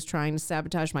 Somebody was trying to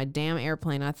sabotage my damn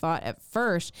airplane. I thought at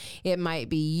first it might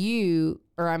be you,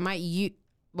 or I might you.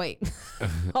 Wait,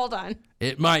 hold on.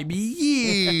 It might be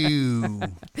you.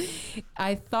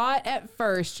 I thought at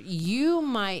first you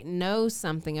might know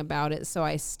something about it, so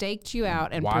I staked you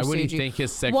out and Why pursued would he you. think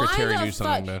his secretary Why the knew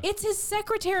something? fuck? To... It's his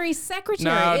secretary's secretary.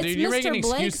 No, It's dude, you're Mr. making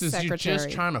Blake's excuses. secretary. You're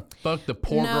just trying to fuck the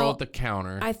poor No, girl at the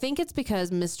counter. I think it's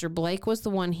because Mr. Blake was the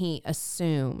one he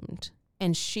assumed,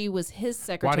 and she was his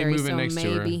secretary, move in so next to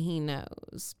her? maybe he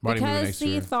knows. Why'd he move because next to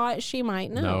he her? thought she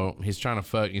might know. No, he's trying to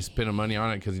fuck. He's spending money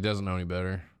on it because he doesn't know any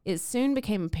better. It soon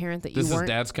became apparent that This you is weren't.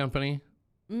 Dad's company?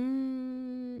 I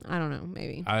don't know,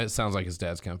 maybe. It sounds like his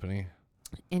dad's company.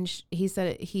 And he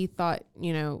said he thought,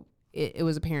 it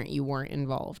was apparent you weren't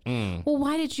involved. Well,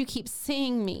 why did you keep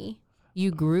seeing me? You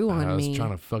grew on I was me.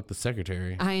 trying to fuck the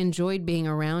secretary. I enjoyed being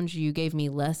around you. You gave me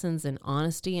lessons in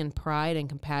honesty and pride and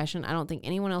compassion. I don't think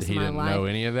anyone else He in my didn't life know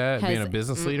any of that, being a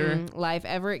business leader. life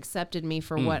ever accepted me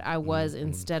for what I was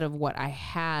instead of what I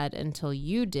had until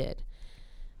you did.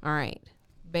 All right,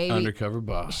 baby. Undercover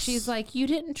boss. She's like, you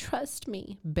didn't trust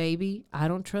me, baby. I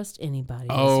don't trust anybody.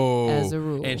 Oh, as a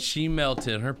rule. and she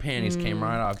melted. Her panties came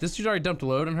right off. This dude already dumped a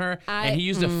load on her, and he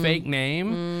used a fake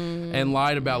name and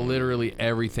lied about literally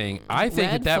everything. I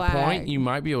think Red at that flag. point, you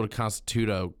might be able to constitute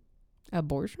a...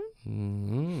 Abortion?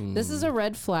 This is a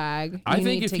red flag. I You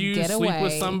think need if to you get sleep away.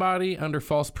 with somebody under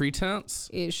false pretense,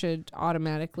 It should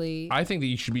automatically. I think that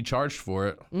you should be charged for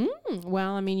it.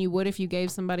 Well, I mean, you would if you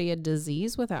gave somebody a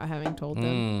disease without having told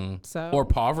them. So Or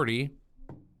poverty.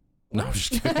 No, I'm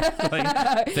just kidding.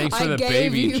 Like, thanks for I the gave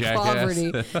baby, you jackass.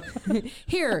 poverty.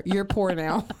 Here, you're poor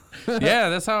now. Yeah,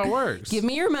 that's how it works. Give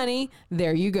me your money.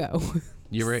 There you go.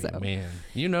 You're right, So. man.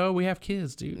 You know, we have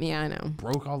kids, dude. Yeah, I know.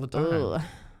 Broke all the time. Ugh.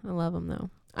 I love them though.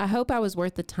 I hope I was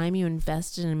worth the time you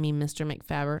invested in me, Mr.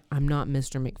 McFaber. I'm not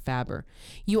Mr. McFaber.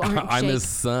 You aren't I'm Jake. his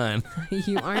son.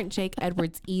 You aren't Jake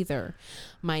Edwards either.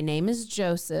 My name is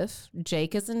Joseph.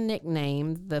 Jake is a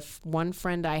nickname. The one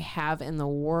friend I have in the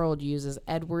world uses.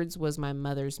 Edwards was my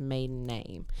mother's maiden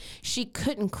name. She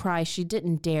couldn't cry. She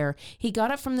didn't dare. He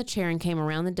got up from the chair and came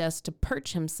around the desk to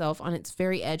perch himself on its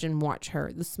very edge and watch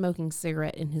her, the smoking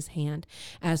cigarette in his hand.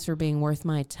 As for being worth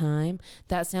my time,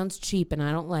 that sounds cheap and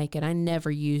I don't like it. I never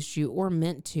used you or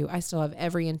meant to. I still have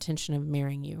every intention of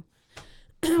marrying you.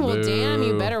 Well, damn,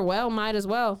 you better might as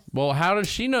well. Well, how does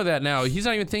she know that now? He's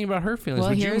not even thinking about her feelings. Well,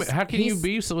 How can you he's-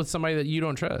 be with somebody that you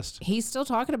don't trust? He's still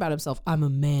talking about himself. I'm a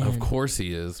man. Of course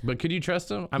he is. But could you trust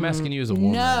him? I'm asking you as a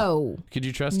woman. No. Could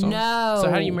you trust him? No.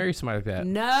 So how do you marry somebody like that?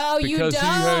 No, you don't. Because he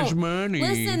has money.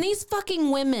 Listen, these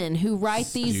fucking women who write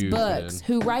these Stupid.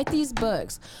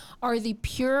 books, are the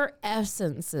pure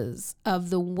essences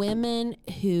of the women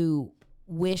who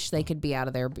wish they could be out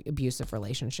of their abusive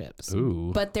relationships.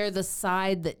 Ooh. But they're the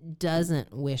side that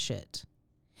doesn't wish it.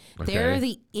 They're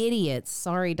the idiots,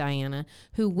 sorry, Diana,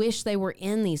 who wish they were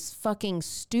in these fucking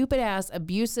stupid-ass,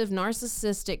 abusive,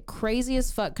 narcissistic, crazy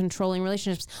as fuck controlling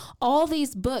relationships. All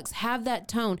these books have that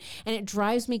tone, and it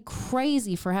drives me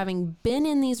crazy for having been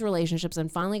in these relationships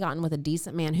and finally gotten with a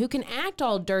decent man who can act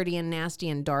all dirty and nasty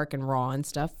and dark and raw and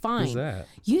stuff. Fine. Who's that?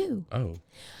 You. Oh.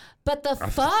 But the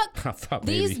fuck? I thought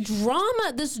This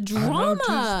drama.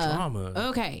 drama.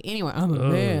 Okay, anyway, I'm a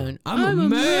man. I'm a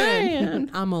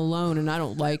man. I'm alone and I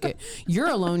don't like it. You're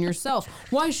alone yourself.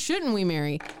 Why shouldn't we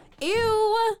marry?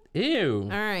 Ew. Ew. All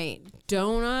right.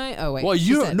 Don't I? Oh, wait. Well,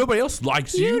 She said, nobody else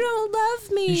likes you. You don't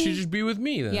love me. You should just be with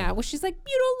me then. Yeah, well, she's like,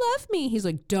 you don't love me. He's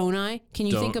like, don't I? Can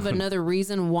you think of another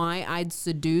reason why I'd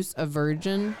seduce a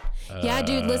virgin? Yeah,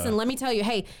 dude, listen, let me tell you.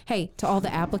 Hey, to all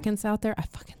the applicants out there, I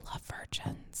fucking love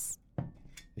virgins.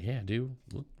 Yeah, dude.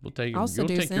 We'll take, I'll you'll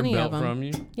seduce take your any belt of them. from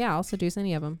you. Yeah, I'll seduce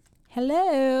any of them.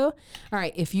 Hello. All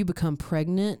right, if you become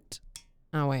pregnant.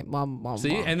 Oh, wait. Blah.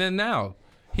 See, and then now.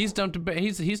 He's dumped.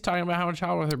 He's talking about having a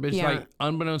child with her, but it's like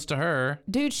unbeknownst to her.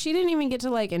 Dude, she didn't even get to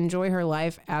like enjoy her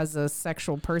life as a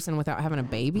sexual person without having a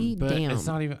baby. But damn, it's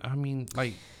not even. I mean,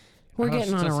 like we're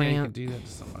getting on a rant. Do that to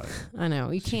somebody. I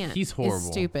know you can't. He's horrible. It's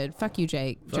stupid. Fuck you,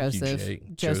 Jake. Fuck Joseph. you,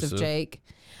 Jake. Joseph. Jake.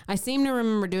 I seem to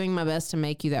remember doing my best to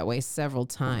make you that way several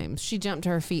times. She jumped to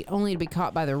her feet only to be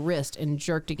caught by the wrist and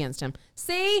jerked against him.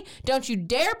 See? Don't you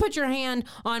dare put your hand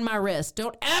on my wrist.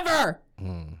 Don't ever.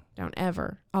 Don't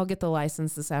ever. I'll get the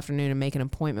license this afternoon and make an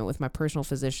appointment with my personal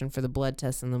physician for the blood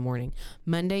test in the morning.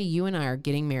 Monday, you and I are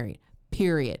getting married.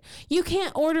 Period. You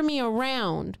can't order me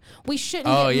around. We shouldn't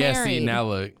get married. Oh, yeah. See, now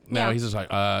look. Now he's just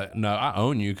like, no, I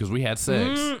own you because we had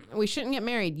sex. We shouldn't get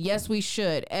married. Yes, we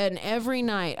should. And every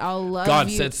night, I'll love you.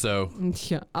 God said so.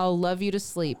 Yeah, I'll love you to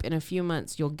sleep. In a few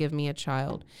months, you'll give me a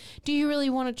child. Do you really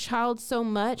want a child so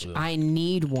much? Ugh. I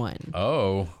need one.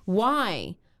 Oh.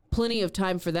 Why? Plenty of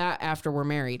time for that after we're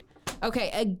married.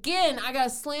 Okay, again, I gotta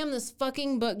slam this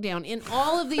fucking book down. In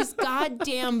all of these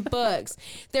goddamn books,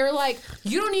 they're like,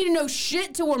 you don't need to know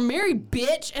shit till we're married,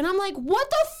 bitch. And I'm like, what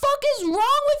the fuck is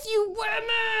wrong with you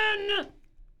women?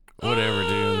 Whatever,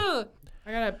 dude.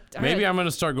 Maybe I'm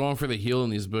gonna start going for the heel in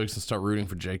these books and start rooting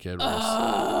for Jake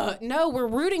Edwards. No, we're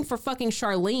rooting for fucking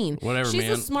Charlene. Whatever, She's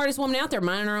man. the smartest woman out there,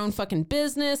 minding her own fucking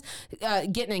business,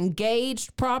 getting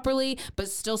engaged properly, but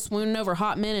still swooning over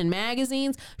hot men in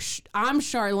magazines. I'm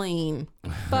Charlene.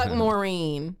 Fuck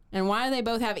Maureen. And why do they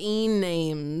both have Ian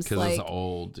names? Because it's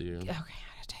old, dude. Okay.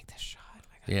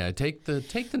 Yeah, take the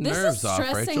nerves off,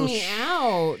 Rachel. This is stressing me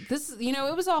out.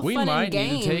 It was all fun and games. We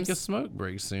might need to take a smoke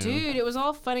break soon. Dude, it was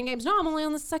all fun and games. No, I'm only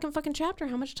on the second fucking chapter.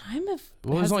 How much time has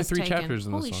there's only 3 taken? chapters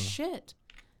in this one. Holy shit.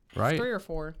 Right? 3 or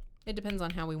 4. It depends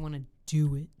on how we want to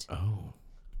do it. Oh.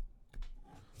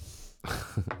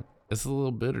 It's a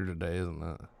little bitter today, isn't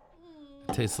it?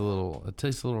 It tastes a little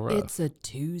rough. It's a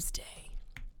Tuesday.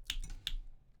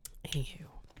 Ew.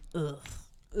 Ugh.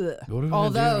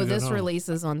 Although this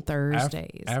releases on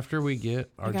Thursdays. After we get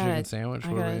our chicken sandwich,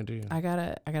 what are we gonna do? I got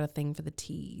a thing for the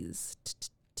teas.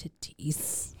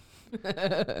 Titties.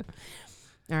 All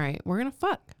right, we're gonna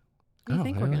fuck. What do you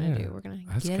think we're gonna do? We're gonna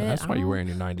get it. That's why you're wearing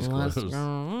your 90s clothes.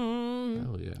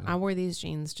 Hell yeah. I wore these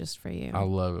jeans just for you. I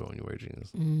love it when you wear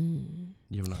jeans.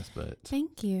 You have a nice butt.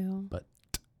 Thank you. But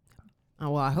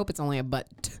oh, well, I hope it's only a butt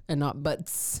and not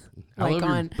butts. I love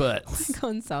your butts. Like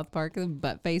on South Park, the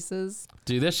butt faces.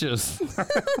 Dude, that's just...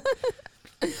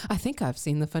 I think I've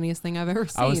seen the funniest thing I've ever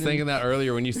seen. I was thinking that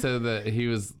earlier when you said that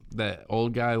that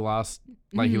old guy lost,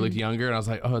 like he looked younger, and I was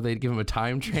like, oh, they'd give him a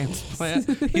time transplant.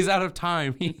 He's out of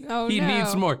time. He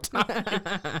needs more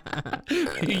time.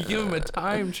 You give him a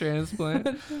time transplant.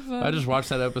 I just watched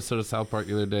that episode of South Park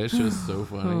the other day. It's just so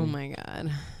funny. Oh my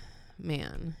God.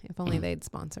 Man, if only they'd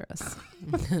sponsor us.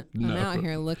 I'm out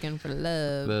here looking for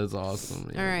love. That's awesome.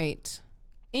 Yeah. All right.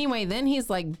 Anyway, then he's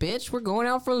like, bitch, we're going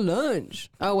out for lunch.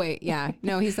 Oh, wait. Yeah.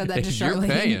 No, he said that to Charlene. You're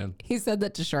paying. He said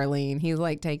that to Charlene. He's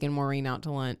like taking Maureen out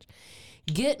to lunch.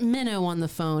 Get Minnow on the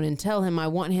phone and tell him I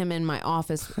want him in my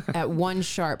office at 1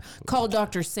 sharp. Call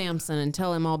Dr. Sampson and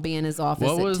tell him I'll be in his office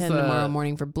at 10 tomorrow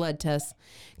morning for blood tests.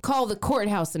 Call the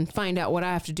courthouse and find out what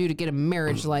I have to do to get a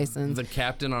marriage license. The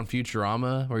captain on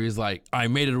Futurama, where he's like, I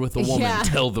made it with a woman,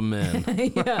 tell the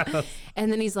men. Yeah.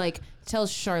 And then he's like,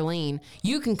 tells Charlene,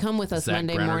 you can come with us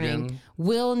Monday morning.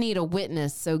 We'll need a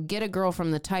witness, so get a girl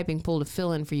from the typing pool to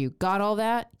fill in for you. Got all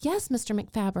that? Yes, Mr.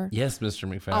 McFaber. Yes, Mr.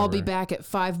 McFaber. I'll be back at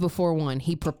 5 before 1.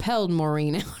 He propelled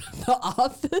Maureen out of the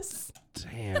office.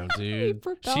 Damn, dude.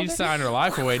 She signed her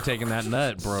life away taking that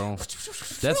nut, bro.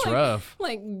 That's rough.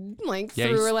 Like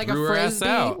threw her like a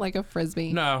frisbee. Like a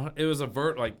frisbee. No, it was a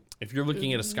like, if you're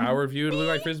looking at a skyward view, it looked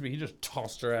like frisbee. He just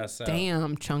tossed her ass out.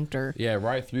 Damn, chunked her. Yeah,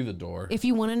 right through the door. If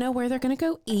you want to know where they're going to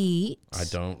go eat. I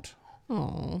don't.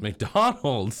 Oh.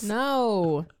 McDonald's.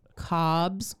 No.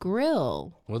 Cobb's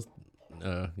Grill. What's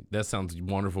that sounds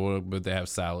wonderful, but they have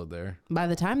salad there. By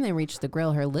the time they reached the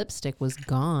grill, her lipstick was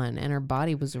gone, and her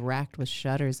body was racked with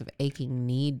shudders of aching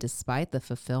need despite the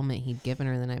fulfillment he'd given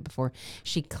her the night before.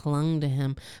 She clung to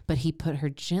him, but he put her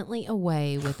gently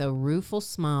away with a rueful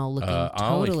smile, looking I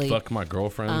totally only fuck my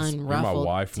girlfriends. You're my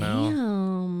wife now.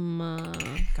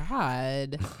 Damn.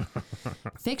 God.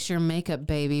 Fix your makeup,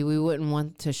 baby. We wouldn't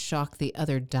want to shock the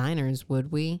other diners,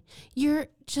 would we? You're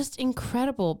just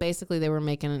incredible. Basically, they were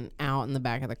making out in the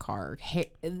back of the car.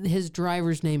 His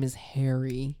driver's name is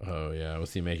Harry. Oh, yeah.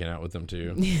 Was he making out with them,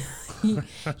 too?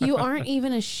 You aren't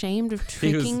even ashamed of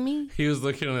tricking me? He was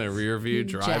looking in the rear view,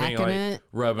 driving, like,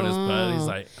 rubbing his butt. He's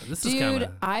like, this is kind of... Dude,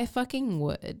 I fucking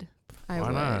would.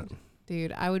 Why not?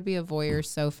 Dude, I would be a voyeur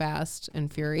so fast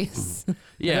and furious.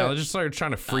 Yeah, I just started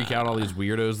trying to freak out all these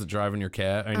weirdos that drive in your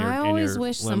cat. I always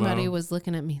wish somebody was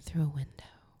looking at me through a window.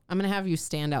 I'm going to have you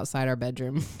stand outside our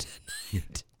bedroom.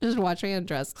 Just watch me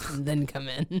undress and then come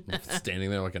in.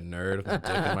 Standing there like a nerd with a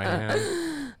dick in my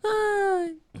hand.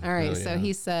 All right, so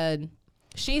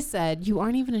she said, you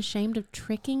aren't even ashamed of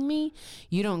tricking me?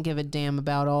 You don't give a damn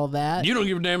about all that. You don't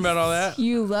give a damn about all that?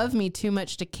 You love me too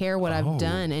much to care what I've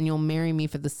done, and you'll marry me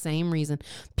for the same reason.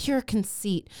 Pure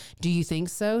conceit. Do you think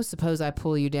so? Suppose I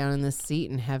pull you down in this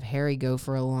seat and have Harry go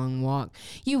for a long walk.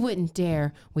 You wouldn't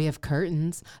dare. We have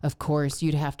curtains. Of course,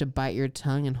 you'd have to bite your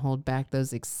tongue and hold back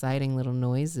those exciting little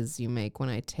noises you make when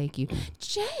I take you.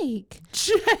 Jake!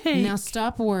 Now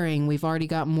stop worrying. We've already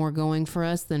got more going for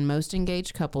us than most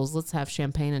engaged couples. Let's have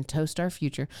champagne and toast our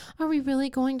future. Are we really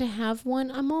going to have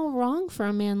one? I'm all wrong for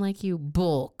a man like you.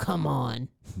 Bull, come on.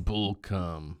 Bull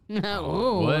cum.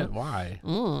 No. What? Why?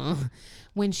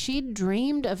 When she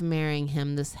dreamed of marrying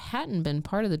him, this hadn't been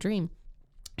part of the dream.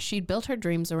 She'd built her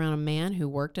dreams around a man who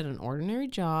worked at an ordinary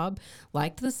job,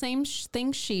 liked the same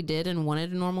things she did, and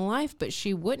wanted a normal life, but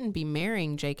she wouldn't be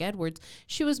marrying Jake Edwards.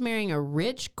 She was marrying a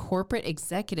rich corporate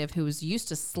executive who was used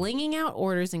to slinging out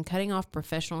orders and cutting off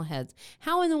professional heads.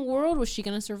 How in the world was she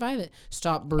going to survive it?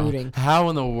 Stop brooding. How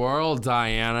in the world,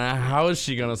 Diana? How is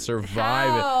she going to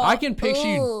survive it? I can picture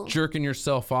you jerking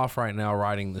yourself off right now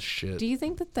writing this shit. Do you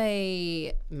think that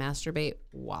they masturbate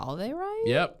while they write?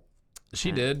 Yep.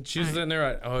 She did. She was sitting there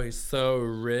like, oh, he's so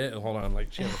rich. Hold on,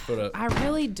 like she had her foot up. I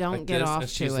really don't like get this, off and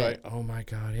to she's it. like, oh my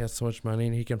God, he has so much money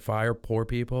and he can fire poor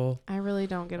people. I really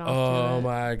don't get off to it. Oh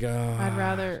my God.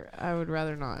 I would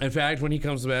rather not. In fact, when he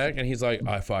comes back and he's like,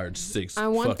 I fired 6 I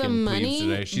want the fucking money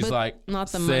today. She's but like,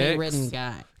 not the 6? money-ridden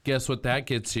guy. Guess what that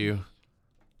gets you?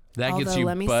 That gets Although, you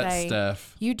let me butt say,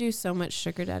 stuff. You do so much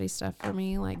sugar daddy stuff for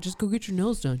me. Like, just go get your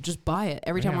nails done. Just buy it.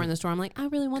 Every time we're in the store, I'm like, I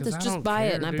really want this. Just buy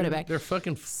it. And I put it back. They're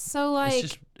fucking... So, like,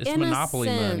 it's in monopoly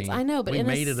a sense, money. I know, but we in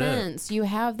made a it sense, you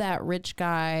have that rich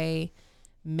guy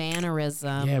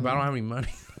mannerism. Yeah, but I don't have any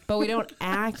money. But we don't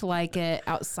act like it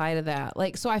outside of that.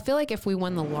 Like, so I feel like if we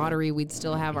won the lottery, we'd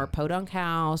still have our podunk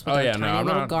house with our tiny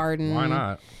little garden. Why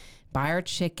not? Buy our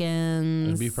chickens.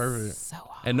 It'd be perfect. So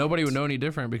hot. And nobody would know any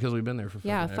different because we've been there for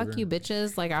fucking fuck ever. you,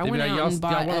 bitches. Like, I They'd went be like, out and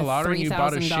bought won the lottery and you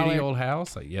bought a $3,000 shitty old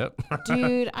house? Like, yep.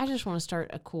 Dude, I just want to start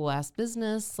a cool ass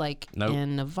business, like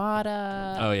in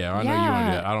Nevada. Oh yeah, I know you want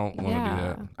to do that. I don't want to do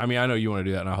that. I mean, I know you want to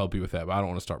do that, and I'll help you with that, but I don't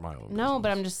want to start my own. No,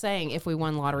 but I'm just saying, if we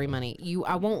won lottery money,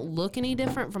 I won't look any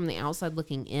different from the outside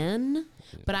looking in.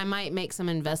 But I might make some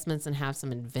investments and have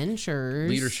some adventures.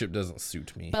 Leadership doesn't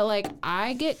suit me. But like,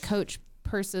 I get coach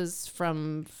purses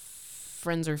from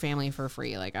friends or family for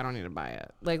free. Like, I don't need to buy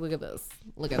it. Like, look at this.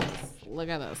 Look at this. Look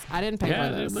at this. I didn't pay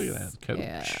for this. Dude, look at that coach.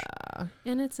 Yeah.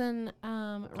 And it's in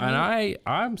and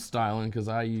I'm styling because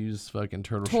I use fucking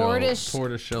tortoiseshell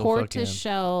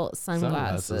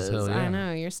sunglasses. Hell yeah. I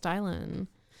know, you're styling.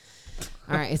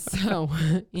 All right, so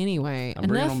anyway, I'm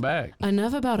bringing them back.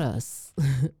 Enough about us.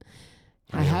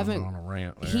 I haven't. On a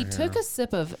rant there, he took a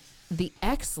sip of the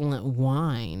excellent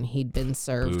wine he'd been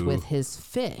served with his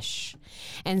fish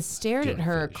and stared at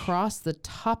her across the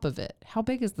top of it. How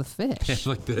big is the fish?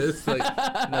 Like this? Like,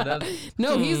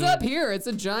 no, he's up here. It's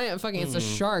a giant fucking, it's a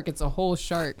shark. It's a whole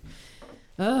shark.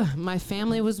 My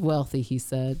family was wealthy, he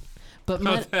said. But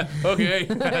okay.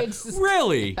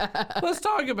 Really? Let's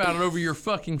talk about it over your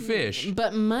fucking fish.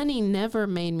 But money never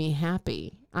made me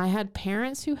happy. I had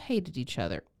parents who hated each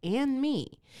other and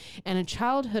me, and a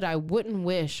childhood I wouldn't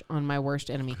wish on my worst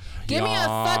enemy. Give me a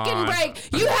fucking break.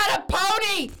 You had a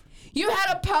pony. You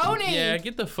had a pony. Yeah,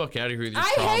 get the fuck out of here with your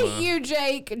I trauma. hate you,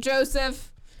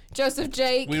 Joseph,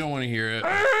 Jake. We don't want to hear it.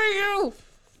 You.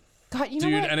 God, you know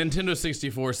what? Dude, a Nintendo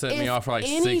 64 set me off for like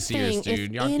 6 years,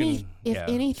 dude. If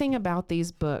anything about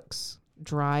these books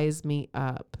dries me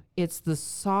up, it's the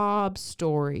sob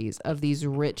stories of these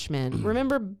rich men.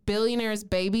 Remember Billionaire's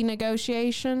Baby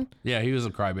Negotiation? Yeah, he was a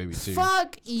crybaby too.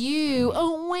 Fuck you.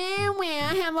 Oh, wah,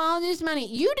 I have all this money.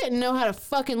 You didn't know how to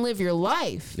fucking live your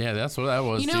life. Yeah, that's what that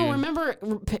was, You know, dude. remember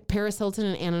Paris Hilton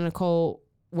and Anna Nicole,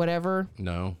 whatever?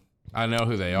 No. I know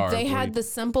who they are. They had the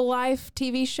Simple Life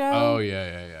TV show. Oh,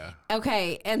 yeah.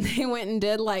 Okay, and they went and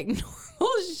did like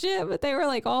normal shit, but they were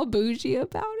like all bougie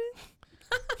about it.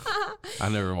 I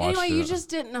never watched it. Anyway, you just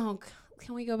didn't know.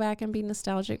 Can we go back and be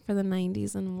nostalgic for the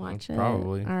 90s and watch it?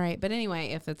 Probably. All right. But anyway,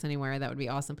 if it's anywhere, that would be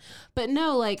awesome. But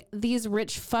no, like these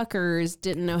rich fuckers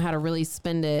didn't know how to really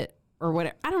spend it or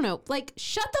whatever. I don't know. Like,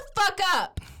 shut the fuck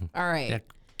up. All right. Yeah,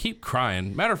 keep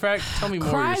crying. Matter of fact, tell me more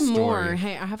Cry of your story. more.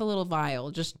 Hey, I have a little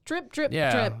vial. Just drip, drip,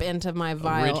 Yeah. drip into my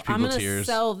vial. Rich I'm people going to tears.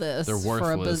 sell this They're for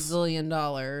worthless. $1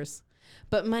 bazillion.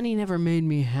 But money never made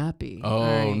me happy. Oh, All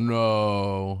right.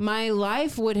 no. My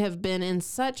life would have been in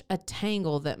such a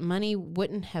tangle that money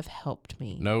wouldn't have helped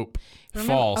me. Nope.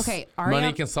 Remember- False. okay,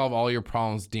 Money can solve all your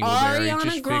problems, Dingleberry. Ariana Just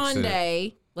fix it.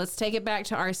 Grande, let's take it back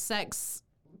to our sex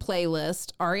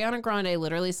playlist. Ariana Grande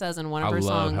literally says in one of I her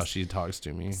love songs how she talks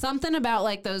to me. something about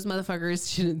like those motherfuckers,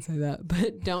 she didn't say that,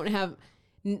 but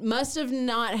must have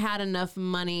not had enough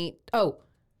money. Oh,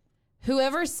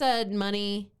 whoever said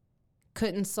money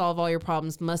couldn't solve all your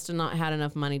problems must have not had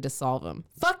enough money to solve them.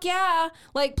 Fuck yeah.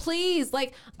 Like, please,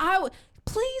 like,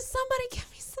 please, somebody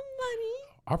give me some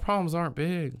money. Our problems aren't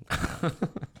big.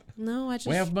 No, I just.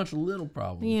 We have a bunch of little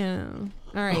problems. Yeah.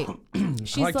 All right.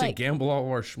 She's I like to gamble all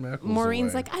our schmeckles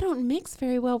Maureen's away. like, I don't mix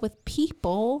very well with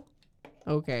people.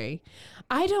 Okay.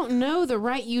 I don't know the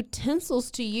right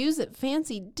utensils to use at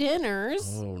fancy dinners.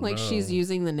 Oh, like no. she's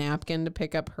using the napkin to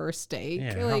pick up her steak.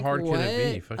 Yeah, how like, hard can what?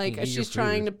 it be? Fucking Like eat your she's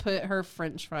trying to food. put her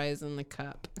french fries in the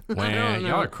cup. I Man, don't know.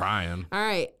 y'all are crying. All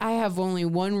right. I have only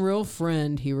one real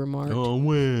friend, he remarked.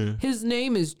 man. His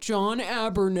name is John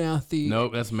Abernathy.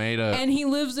 Nope, that's made up. And he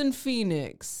lives in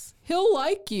Phoenix. He'll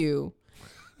like you.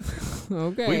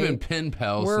 Okay. We've been pen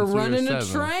pals We're since running we were a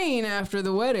 7. train after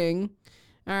the wedding.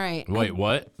 All right. Wait,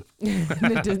 what?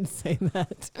 They didn't say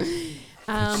that.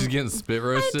 She's getting spit I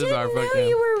roasted didn't by our know fucking...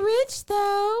 you were rich,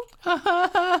 though.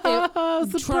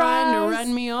 Trying to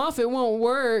run me off, it won't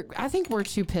work. I think we're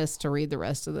too pissed to read the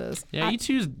rest of this. Yeah, you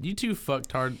two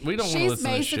fucked hard. We don't want to She's listen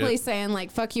to this basically shit. saying,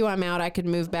 like, fuck you, I'm out. I could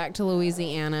move back to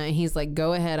Louisiana. And he's like,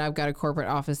 go ahead. I've got a corporate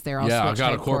office there. I'll Yeah, I switch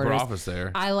got a corporate headquarters. office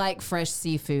there. I like fresh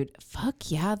seafood.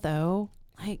 Fuck yeah, though.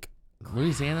 Like,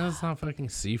 Louisiana's not fucking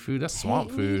seafood. That's swamp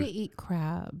take me food. to eat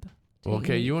crab. Well, Take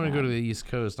okay, me to you want to go crab. to the East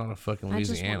Coast, not a fucking I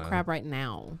just Louisiana. want crab right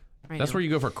now. That's where you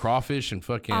go for crawfish and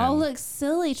fucking... I'll look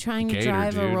silly trying to Gator,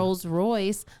 drive a dude. Rolls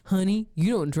Royce. Honey,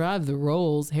 you don't drive the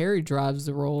Rolls. Harry drives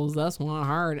the Rolls. That's what I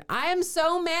heard. I am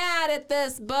so mad at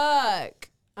this book.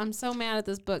 I'm so mad at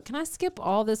this book. Can I skip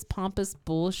all this pompous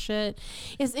bullshit?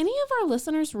 Is any of our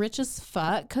listeners rich as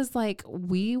fuck? Because, like,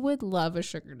 we would love a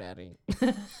sugar daddy.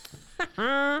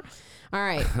 All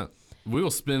right. We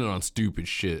will spend it on stupid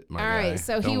shit, my All guy. right.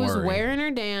 So he Don't was worry. wearing her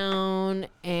down,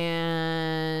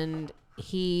 and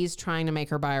he's trying to make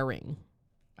her buy a ring.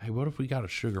 Hey, what if we got a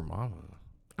sugar mama?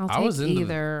 I'll I take was into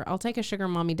either. I'll take a sugar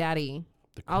mommy daddy.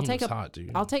 The I'll queen take was a. hot,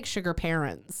 dude. I'll take sugar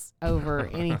parents over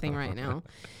anything right now.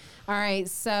 All right,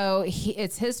 so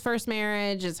it's his first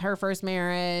marriage. It's her first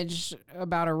marriage.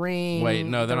 About a ring. Wait,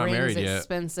 no, they're The not ring's married yet.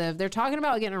 Expensive. They're talking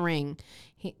about getting a ring.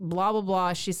 Blah blah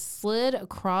blah. She slid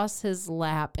across his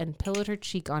lap and pillowed her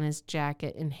cheek on his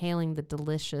jacket, inhaling the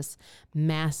delicious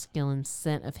masculine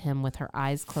scent of him with her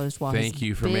eyes closed. While Thank his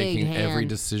you for big making every hand-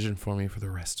 decision for me for the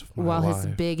rest of my while life. his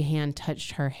big hand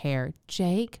touched her hair.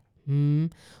 Jake,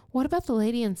 what about the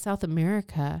lady in South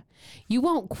America? You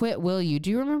won't quit, will you?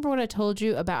 Do you remember what I told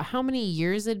you about how many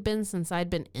years it'd been since I'd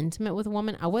been intimate with a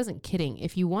woman? I wasn't kidding.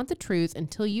 If you want the truth,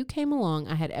 until you came along,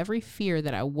 I had every fear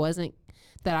that I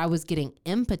was getting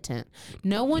impotent.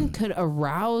 No one could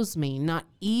arouse me, not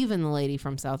even the lady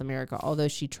from South America, although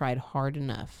she tried hard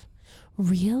enough.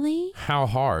 Really? How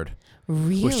hard?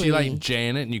 Really? Was she like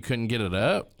Janet and you couldn't get it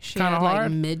up? She Kind of had,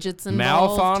 hard? like midgets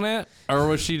Mouth involved. on it? Or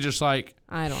was she just like,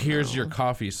 I don't here's know. your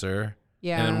coffee, sir?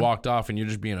 Yeah. And then walked off, and you're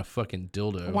just being a fucking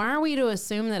dildo. Why are we to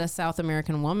assume that a South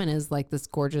American woman is like this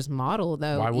gorgeous model,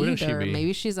 though? Why wouldn't she be?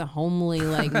 Maybe she's a homely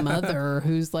like mother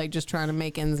who's like just trying to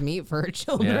make ends meet for her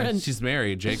children. Yeah, she's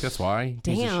married, Jake. That's why.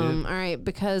 Damn. All right.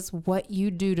 Because what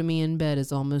you do to me in bed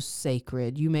is almost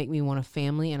sacred. You make me want a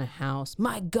family and a house.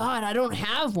 My God, I don't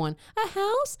have one. A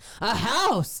house? A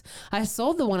house. I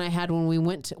sold the one I had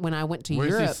when I went to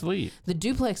Europe. Where's he sleep? The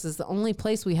duplex is the only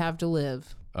place we have to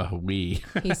live. He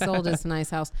sold his nice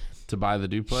house to buy the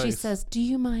duplex. She says, "Do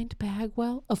you mind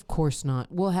Bagwell?" Of course not.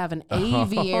 We'll have an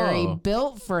aviary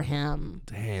built for him.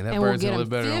 Dang, that bird's gonna live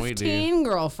better than we do. 15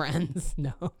 girlfriends.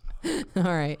 No. All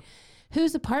right.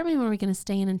 Whose apartment are we going to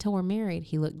stay in until we're married?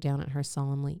 He looked down at her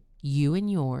solemnly. You and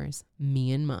yours,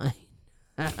 me and mine.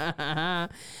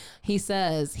 He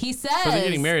says. But they're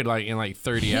getting married in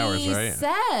 30 hours, right? He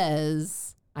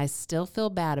says, I still feel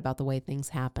bad about the way things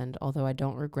happened, although I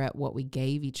don't regret what we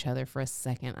gave each other for a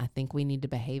second. I think we need to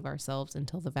behave ourselves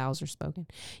until the vows are spoken.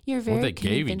 You're very What they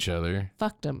gave each other?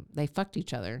 Fucked them. They fucked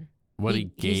each other. What he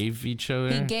gave each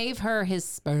other? He gave her his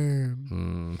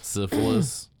sperm.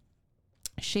 Syphilis.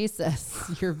 She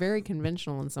says, you're very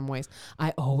conventional in some ways.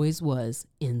 I always was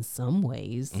in some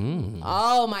ways.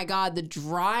 Oh, my God. The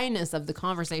dryness of the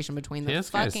conversation between the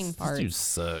fucking parts. This dude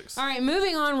sucks. All right,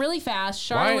 moving on really fast.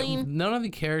 Charlene. None of the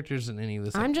characters in any of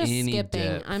this I'm just skipping.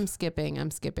 Depth. I'm skipping.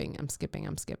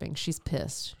 She's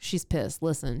pissed.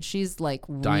 Listen, she's like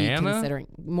Diana? reconsidering.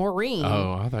 Maureen.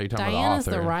 Oh, I thought you were talking Diana's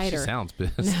about the author. The writer. She sounds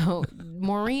pissed. No,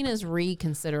 Maureen is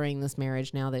reconsidering this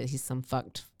marriage now that he's some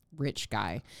fucked rich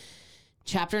guy.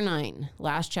 Chapter 9,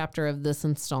 last chapter of this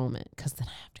installment, because then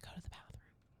I have to go to the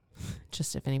bathroom.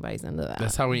 Just if anybody's into that.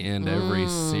 That's how we end every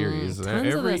series.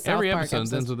 Every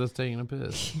episode ends with us taking a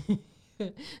piss.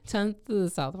 Tons of the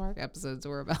South Park episodes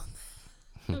were about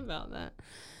that.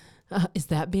 Is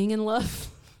that being in love?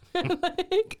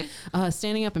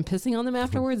 Standing up and pissing on them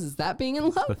afterwards, is that being in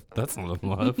love? That's not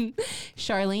love.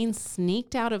 Charlene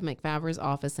sneaked out of McFaver's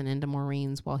office and into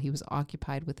Maureen's while he was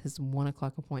occupied with his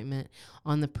 1:00 appointment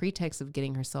on the pretext of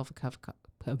getting herself a cup of coffee.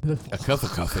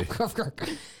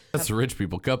 That's rich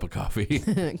people cup of coffee.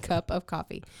 Cup of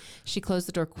coffee. She closed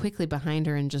the door quickly behind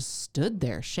her and just stood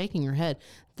there, shaking her head.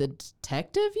 The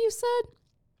detective, you said?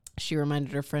 She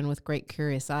reminded her friend with great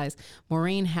curious eyes.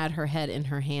 Maureen had her head in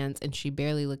her hands and she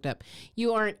barely looked up.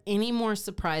 You aren't any more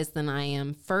surprised than I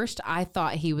am. First, I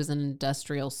thought he was an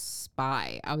industrial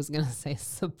spy. I was going to say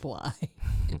supply.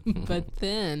 But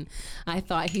then I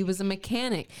thought he was a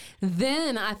mechanic.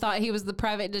 Then I thought he was the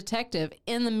private detective.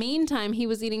 In the meantime, he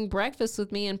was eating breakfast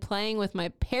with me and playing with my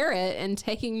parrot and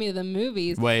taking me to the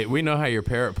movies. Wait, we know how your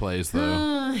parrot plays,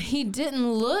 though. He didn't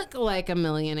look like a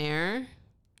millionaire.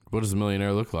 What does a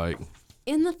millionaire look like?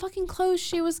 In the fucking clothes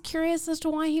she was curious as to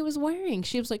why he was wearing.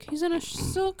 She was like, he's in a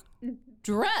silk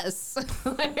dress.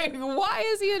 Like, why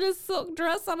is he in a silk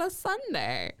dress on a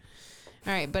Sunday?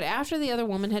 All right, but after the other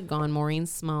woman had gone,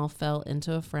 Maureen's smile fell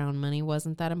into a frown. Money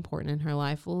wasn't that important in her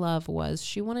life. Love was.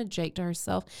 She wanted Jake to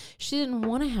herself. She didn't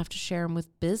want to have to share him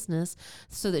with business,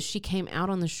 so that she came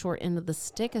out on the short end of the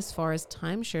stick as far as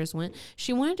timeshares went.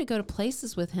 She wanted to go to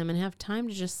places with him and have time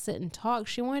to just sit and talk.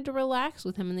 She wanted to relax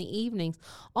with him in the evenings.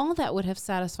 All that would have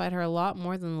satisfied her a lot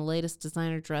more than the latest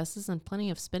designer dresses and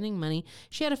plenty of spending money.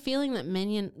 She had a feeling that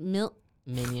Millionaires.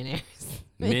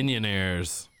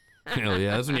 Hell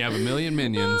yeah, that's when you have a million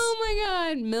minions. Oh my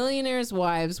God. Millionaires'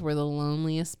 wives were the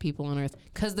loneliest people on earth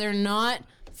because they're not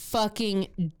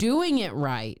fucking doing it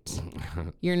right.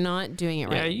 You're not doing it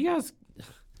right. Yeah, you guys.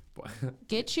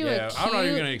 Get you a cute. I'm not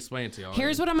even going to explain it to y'all.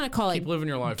 Here's what I'm going to call it. Keep living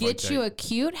your life. Get you a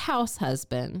cute house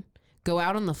husband. Go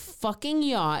out on the fucking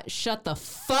yacht. Shut the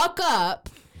fuck up.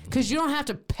 Because you don't have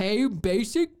to pay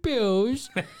basic bills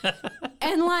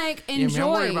and like enjoy. Yeah,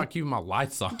 I'm worried about keeping my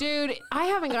lights on. Dude, I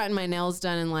haven't gotten my nails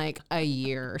done in like a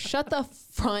year. Shut the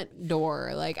front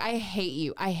door. Like, I hate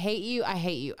you.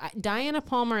 Diana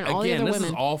Palmer and all the other women. Again,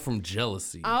 this is all from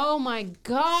jealousy. Oh my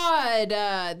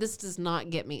God. This does not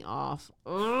get me off.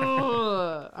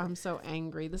 Ugh, I'm so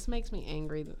angry. This makes me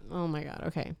angry. Oh my God.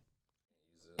 Okay.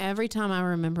 Every time I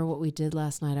remember what we did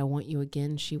last night, I want you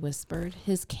again, she whispered.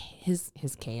 His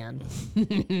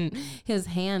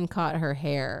hand caught her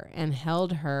hair and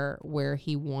held her where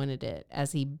he wanted it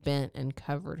as he bent and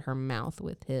covered her mouth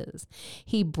with his.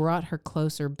 He brought her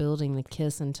closer, building the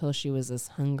kiss until she was as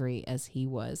hungry as he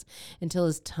was, until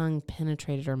his tongue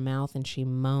penetrated her mouth and she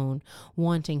moaned,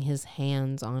 wanting his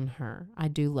hands on her. I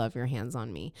do love your hands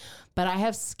on me. But I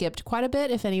have skipped quite a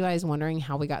bit. If anybody's wondering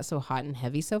how we got so hot and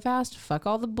heavy so fast, fuck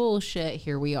all the bullshit.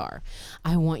 Here we are.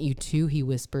 I want you to, he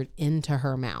whispered into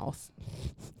her mouth.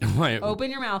 Wait, open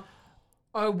your mouth.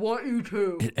 I want you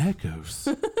to. It echoes.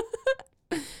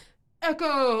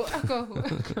 Echo.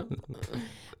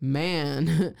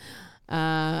 Man.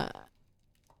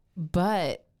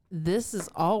 But this is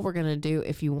all we're going to do.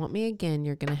 If you want me again,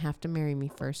 you're going to have to marry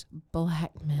me first.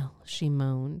 Blackmail, she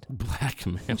moaned.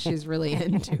 Blackmail? She's really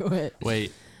into it.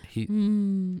 Wait.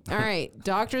 All right.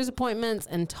 Doctor's appointments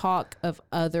and talk of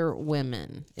other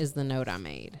women is the note I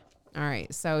made. All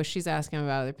right. So she's asking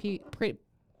about other people.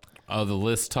 Oh, the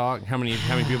list talk? How many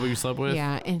people you slept with?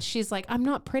 Yeah. And she's like, I'm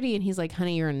not pretty. And he's like,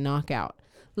 honey, you're a knockout.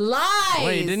 Lies!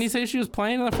 Wait, didn't he say she was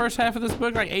playing in the first half of this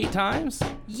book like 8 times?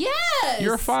 Yes!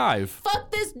 You're 5. Fuck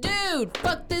this dude!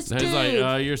 Fuck this dude! He's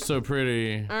like, you're so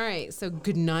pretty. All right, so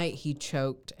good night, he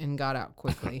choked and got out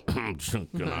quickly.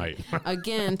 Good night.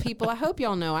 Again, people, I hope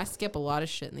y'all know I skip a lot of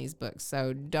shit in these books,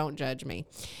 so don't judge me.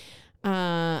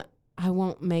 I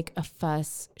won't make a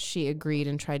fuss, she agreed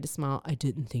and tried to smile. I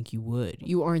didn't think you would.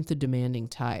 You aren't the demanding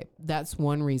type. That's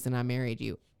one reason I married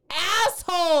you.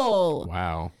 Asshole!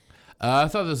 Wow. I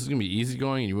thought this was going to be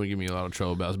easygoing and you wouldn't give me a lot of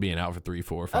trouble about being out for 3,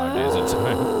 4, 5 days at a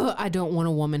time. I don't want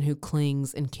a woman who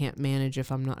clings and can't manage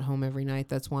if I'm not home every night.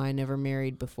 That's why I never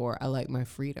married before. I like my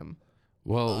freedom.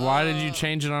 Well, why did you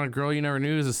change it on a girl you never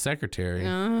knew as a secretary?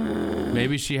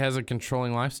 Maybe she has a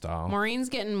controlling lifestyle. Maureen's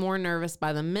getting more nervous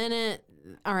by the minute.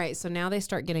 All right, so now they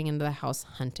start getting into the house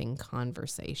hunting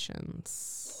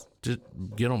conversations. Just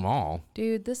get them all.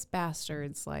 Dude, this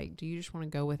bastard's like, do you just want to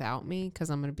go without me? Because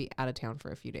I'm going to be out of town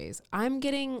for a few days. I'm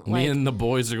getting like... Me and the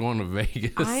boys are going to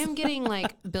Vegas. I am getting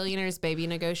like billionaire's baby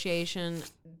negotiation,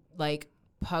 like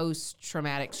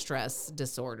post-traumatic stress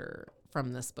disorder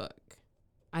from this book.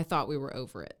 I thought we were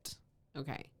over it.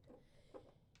 Okay.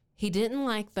 He didn't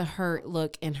like the hurt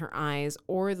look in her eyes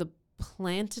or the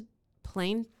plaintive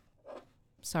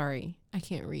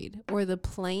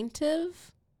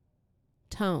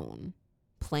tone.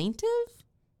 Plaintive?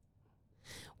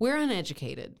 We're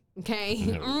uneducated.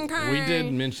 Okay. Okay. We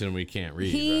did mention we can't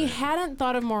read. He right? hadn't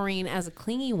thought of Maureen as a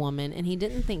clingy woman, and he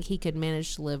didn't think he could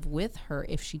manage to live with her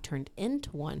if she turned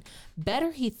into one.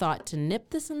 Better, he thought, to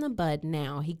nip this in the bud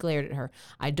now. He glared at her.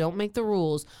 I don't make the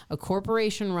rules. A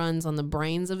corporation runs on the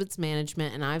brains of its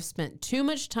management, and I've spent too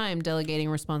much time delegating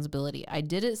responsibility. I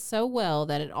did it so well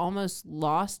that it almost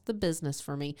lost the business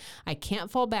for me. I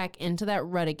can't fall back into that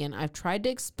rut again. I've tried to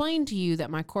explain to you that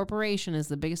my corporation is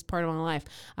the biggest part of my life.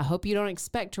 I hope you don't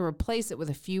expect to replace it with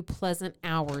a few pleasant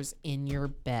hours in your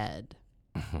bed.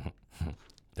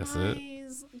 That's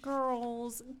Guys,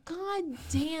 girls, god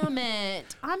damn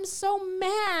it. I'm so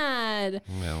mad.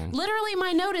 Well, literally,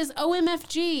 my note is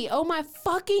OMFG. Oh my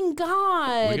fucking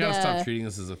God. We gotta stop treating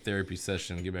this as a therapy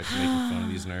session and get back to making fun of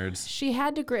these nerds. She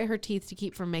had to grit her teeth to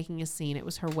keep from making a scene. It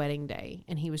was her wedding day,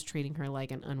 and he was treating her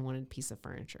like an unwanted piece of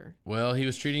furniture. Well, he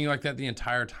was treating you like that the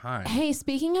entire time. Hey,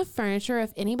 speaking of furniture,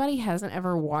 if anybody hasn't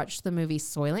ever watched the movie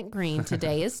Soylent Green,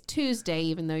 today is Tuesday,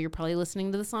 even though you're probably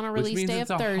listening to this on a release day of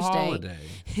Thursday. Holiday.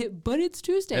 But it's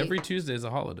Tuesday. Every Tuesday is a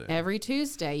holiday. Every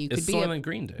Tuesday. You it's could be Soylent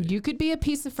Green Day. You could be a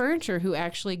piece of furniture who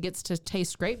actually gets to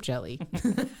taste grape jelly.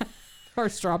 Or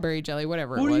strawberry jelly,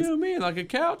 whatever it was. What do you mean? Like a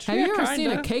couch? Have you ever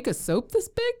seen a cake of soap this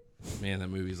big? Man, that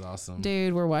movie's awesome.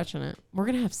 Dude, we're watching it. We're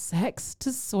going to have sex to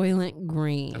Soylent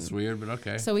Green. That's weird, but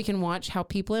okay. So we can watch how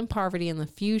people in poverty in the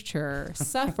future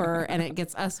suffer, and it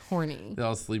gets us horny. They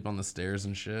all sleep on the stairs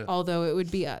and shit. Although it would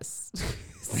be us.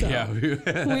 So yeah.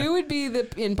 we would be the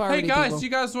in poverty Hey, guys, people. you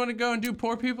guys want to go and do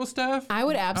poor people stuff? I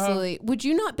would absolutely. Would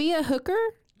you not be a hooker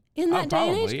in that day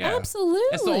and age? Yeah. Absolutely.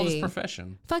 It's the oldest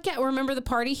profession. Fuck yeah. Remember the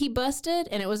party he busted?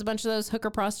 And it was a bunch of those hooker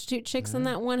prostitute chicks in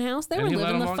that one house? They were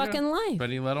living the fucking life.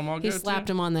 But he let them all go. He slapped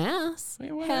them on the ass.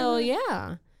 Hell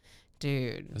yeah.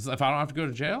 Dude. If I don't have to go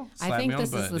to jail, I think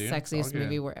this is the sexiest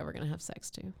movie we're ever going to have sex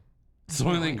to.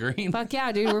 Soylent Green. Fuck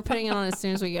yeah, dude. We're putting it on as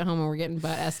soon as we get home and we're getting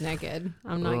butt ass naked.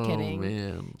 I'm not kidding.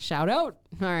 Man. Shout out.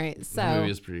 All right. So. The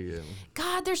movie is pretty good.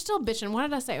 God, they're still bitching. What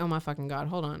did I say? Oh my fucking God.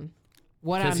 Hold on.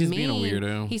 What I he's mean, being a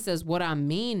weirdo. He says, what I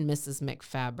mean, Mrs.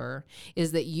 McFaber,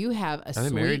 is that you have a Are they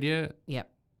married yet? Yep.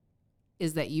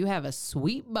 Is that you have a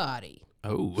sweet body.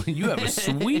 Oh, you have a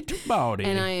sweet body.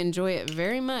 And I enjoy it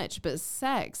very much, but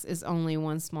sex is only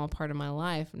one small part of my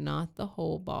life, not the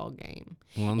whole ball game.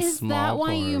 Is that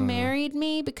why you married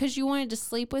me? Because you wanted to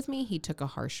sleep with me? He took a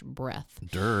harsh breath.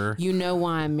 Durr. You know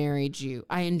why I married you.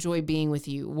 I enjoy being with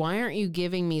you. Why are you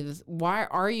giving me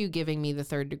the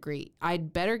third degree?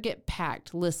 I'd better get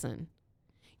packed. Listen.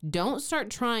 Don't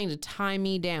start trying to tie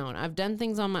me down. I've done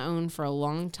things on my own for a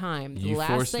long time. The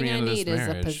last thing I need is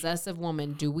a possessive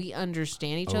woman. Do we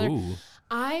understand each other?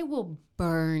 I will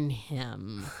burn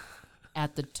him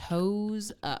at the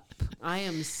toes up. I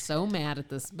am so mad at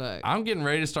this book. I'm getting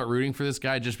ready to start rooting for this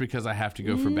guy just because I have to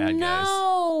go for bad guys.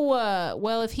 No, No.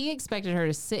 Well, if he expected her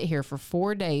to sit here for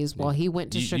 4 days while he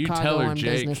went to Chicago on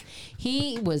business,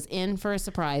 he was in for a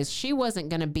surprise. She wasn't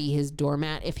going to be his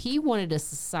doormat. If he wanted a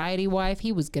society wife,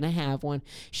 he was going to have one.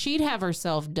 She'd have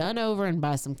herself done over and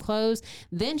buy some clothes.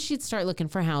 Then she'd start looking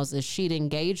for houses. She'd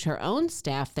engage her own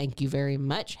staff. Thank you very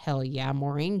much. Hell yeah,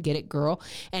 Maureen. Get it, girl.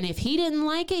 And if he didn't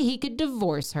like it, he could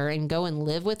divorce her and go and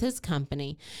live with his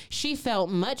company. She felt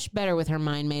much better with her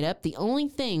mind made up. The only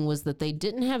thing was that they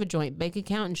didn't have a joint bank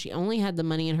account and she only had the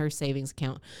money in her savings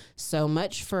account. So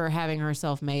much for having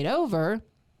herself made over.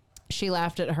 She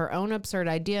laughed at her own absurd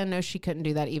idea. No, she couldn't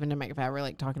do that even to McFaber,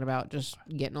 like talking about just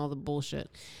getting all the bullshit.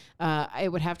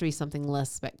 It would have to be something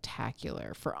less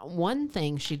spectacular. For one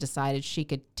thing, she decided she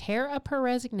could tear up her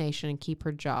resignation and keep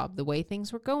her job. The way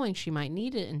things were going, she might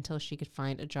need it until she could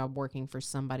find a job working for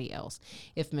somebody else.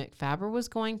 If McFaber was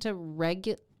going to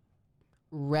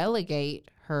relegate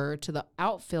her to the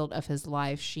outfield of his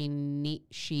life,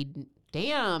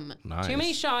 damn, nice. Too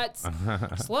many shots.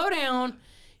 Slow down.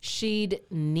 She'd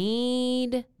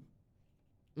need.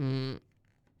 I'm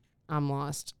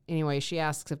lost. Anyway, she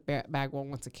asks if Bagwell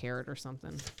wants a carrot or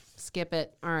something. Skip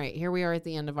it. All right, here we are at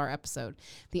the end of our episode.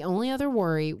 The only other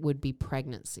worry would be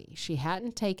pregnancy. She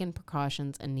hadn't taken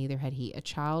precautions, and neither had he. A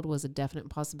child was a definite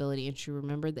possibility, and she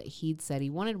remembered that he'd said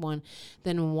he wanted one.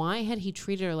 Then why had he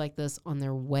treated her like this on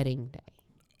their wedding day?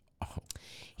 Oh.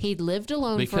 He'd lived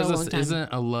alone for a long time. Because this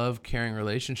isn't a love, caring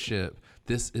relationship.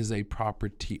 This is a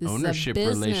property ownership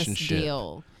relationship.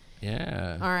 Deal.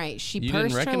 Yeah. All right. You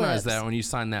didn't recognize that when you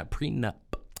signed that prenup.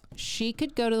 She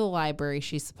could go to the library,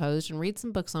 she supposed, and read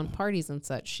some books on parties and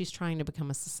such. She's trying to become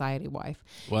a society wife.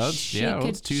 Well,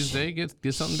 it's Tuesday. Get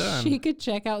something done. She could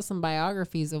check out some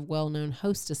biographies of well-known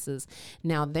hostesses.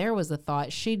 Now, there was a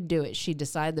thought. She'd do it. She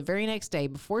decided the very next day,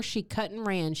 before she cut and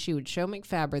ran, she would show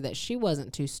McFaber that she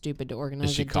wasn't too stupid to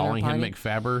organize a dinner party. Is she calling him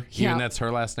McFaber? Yeah. Even that's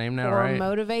her last name now, right? Or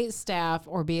motivate staff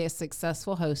or be a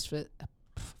successful host with...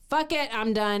 Fuck it,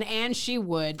 I'm done. And she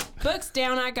would. Books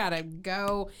down, I gotta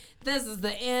go. This is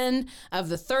the end of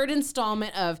the third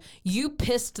installment of You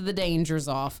Pissed the Dangers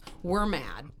Off. We're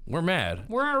mad. We're mad.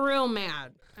 We're real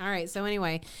mad. All right, so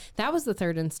anyway, that was the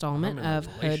third installment of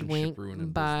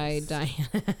Hoodwinked by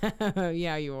Diana.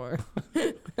 Yeah, you are.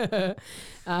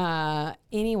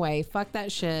 Anyway, fuck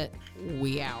that shit.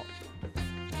 We out.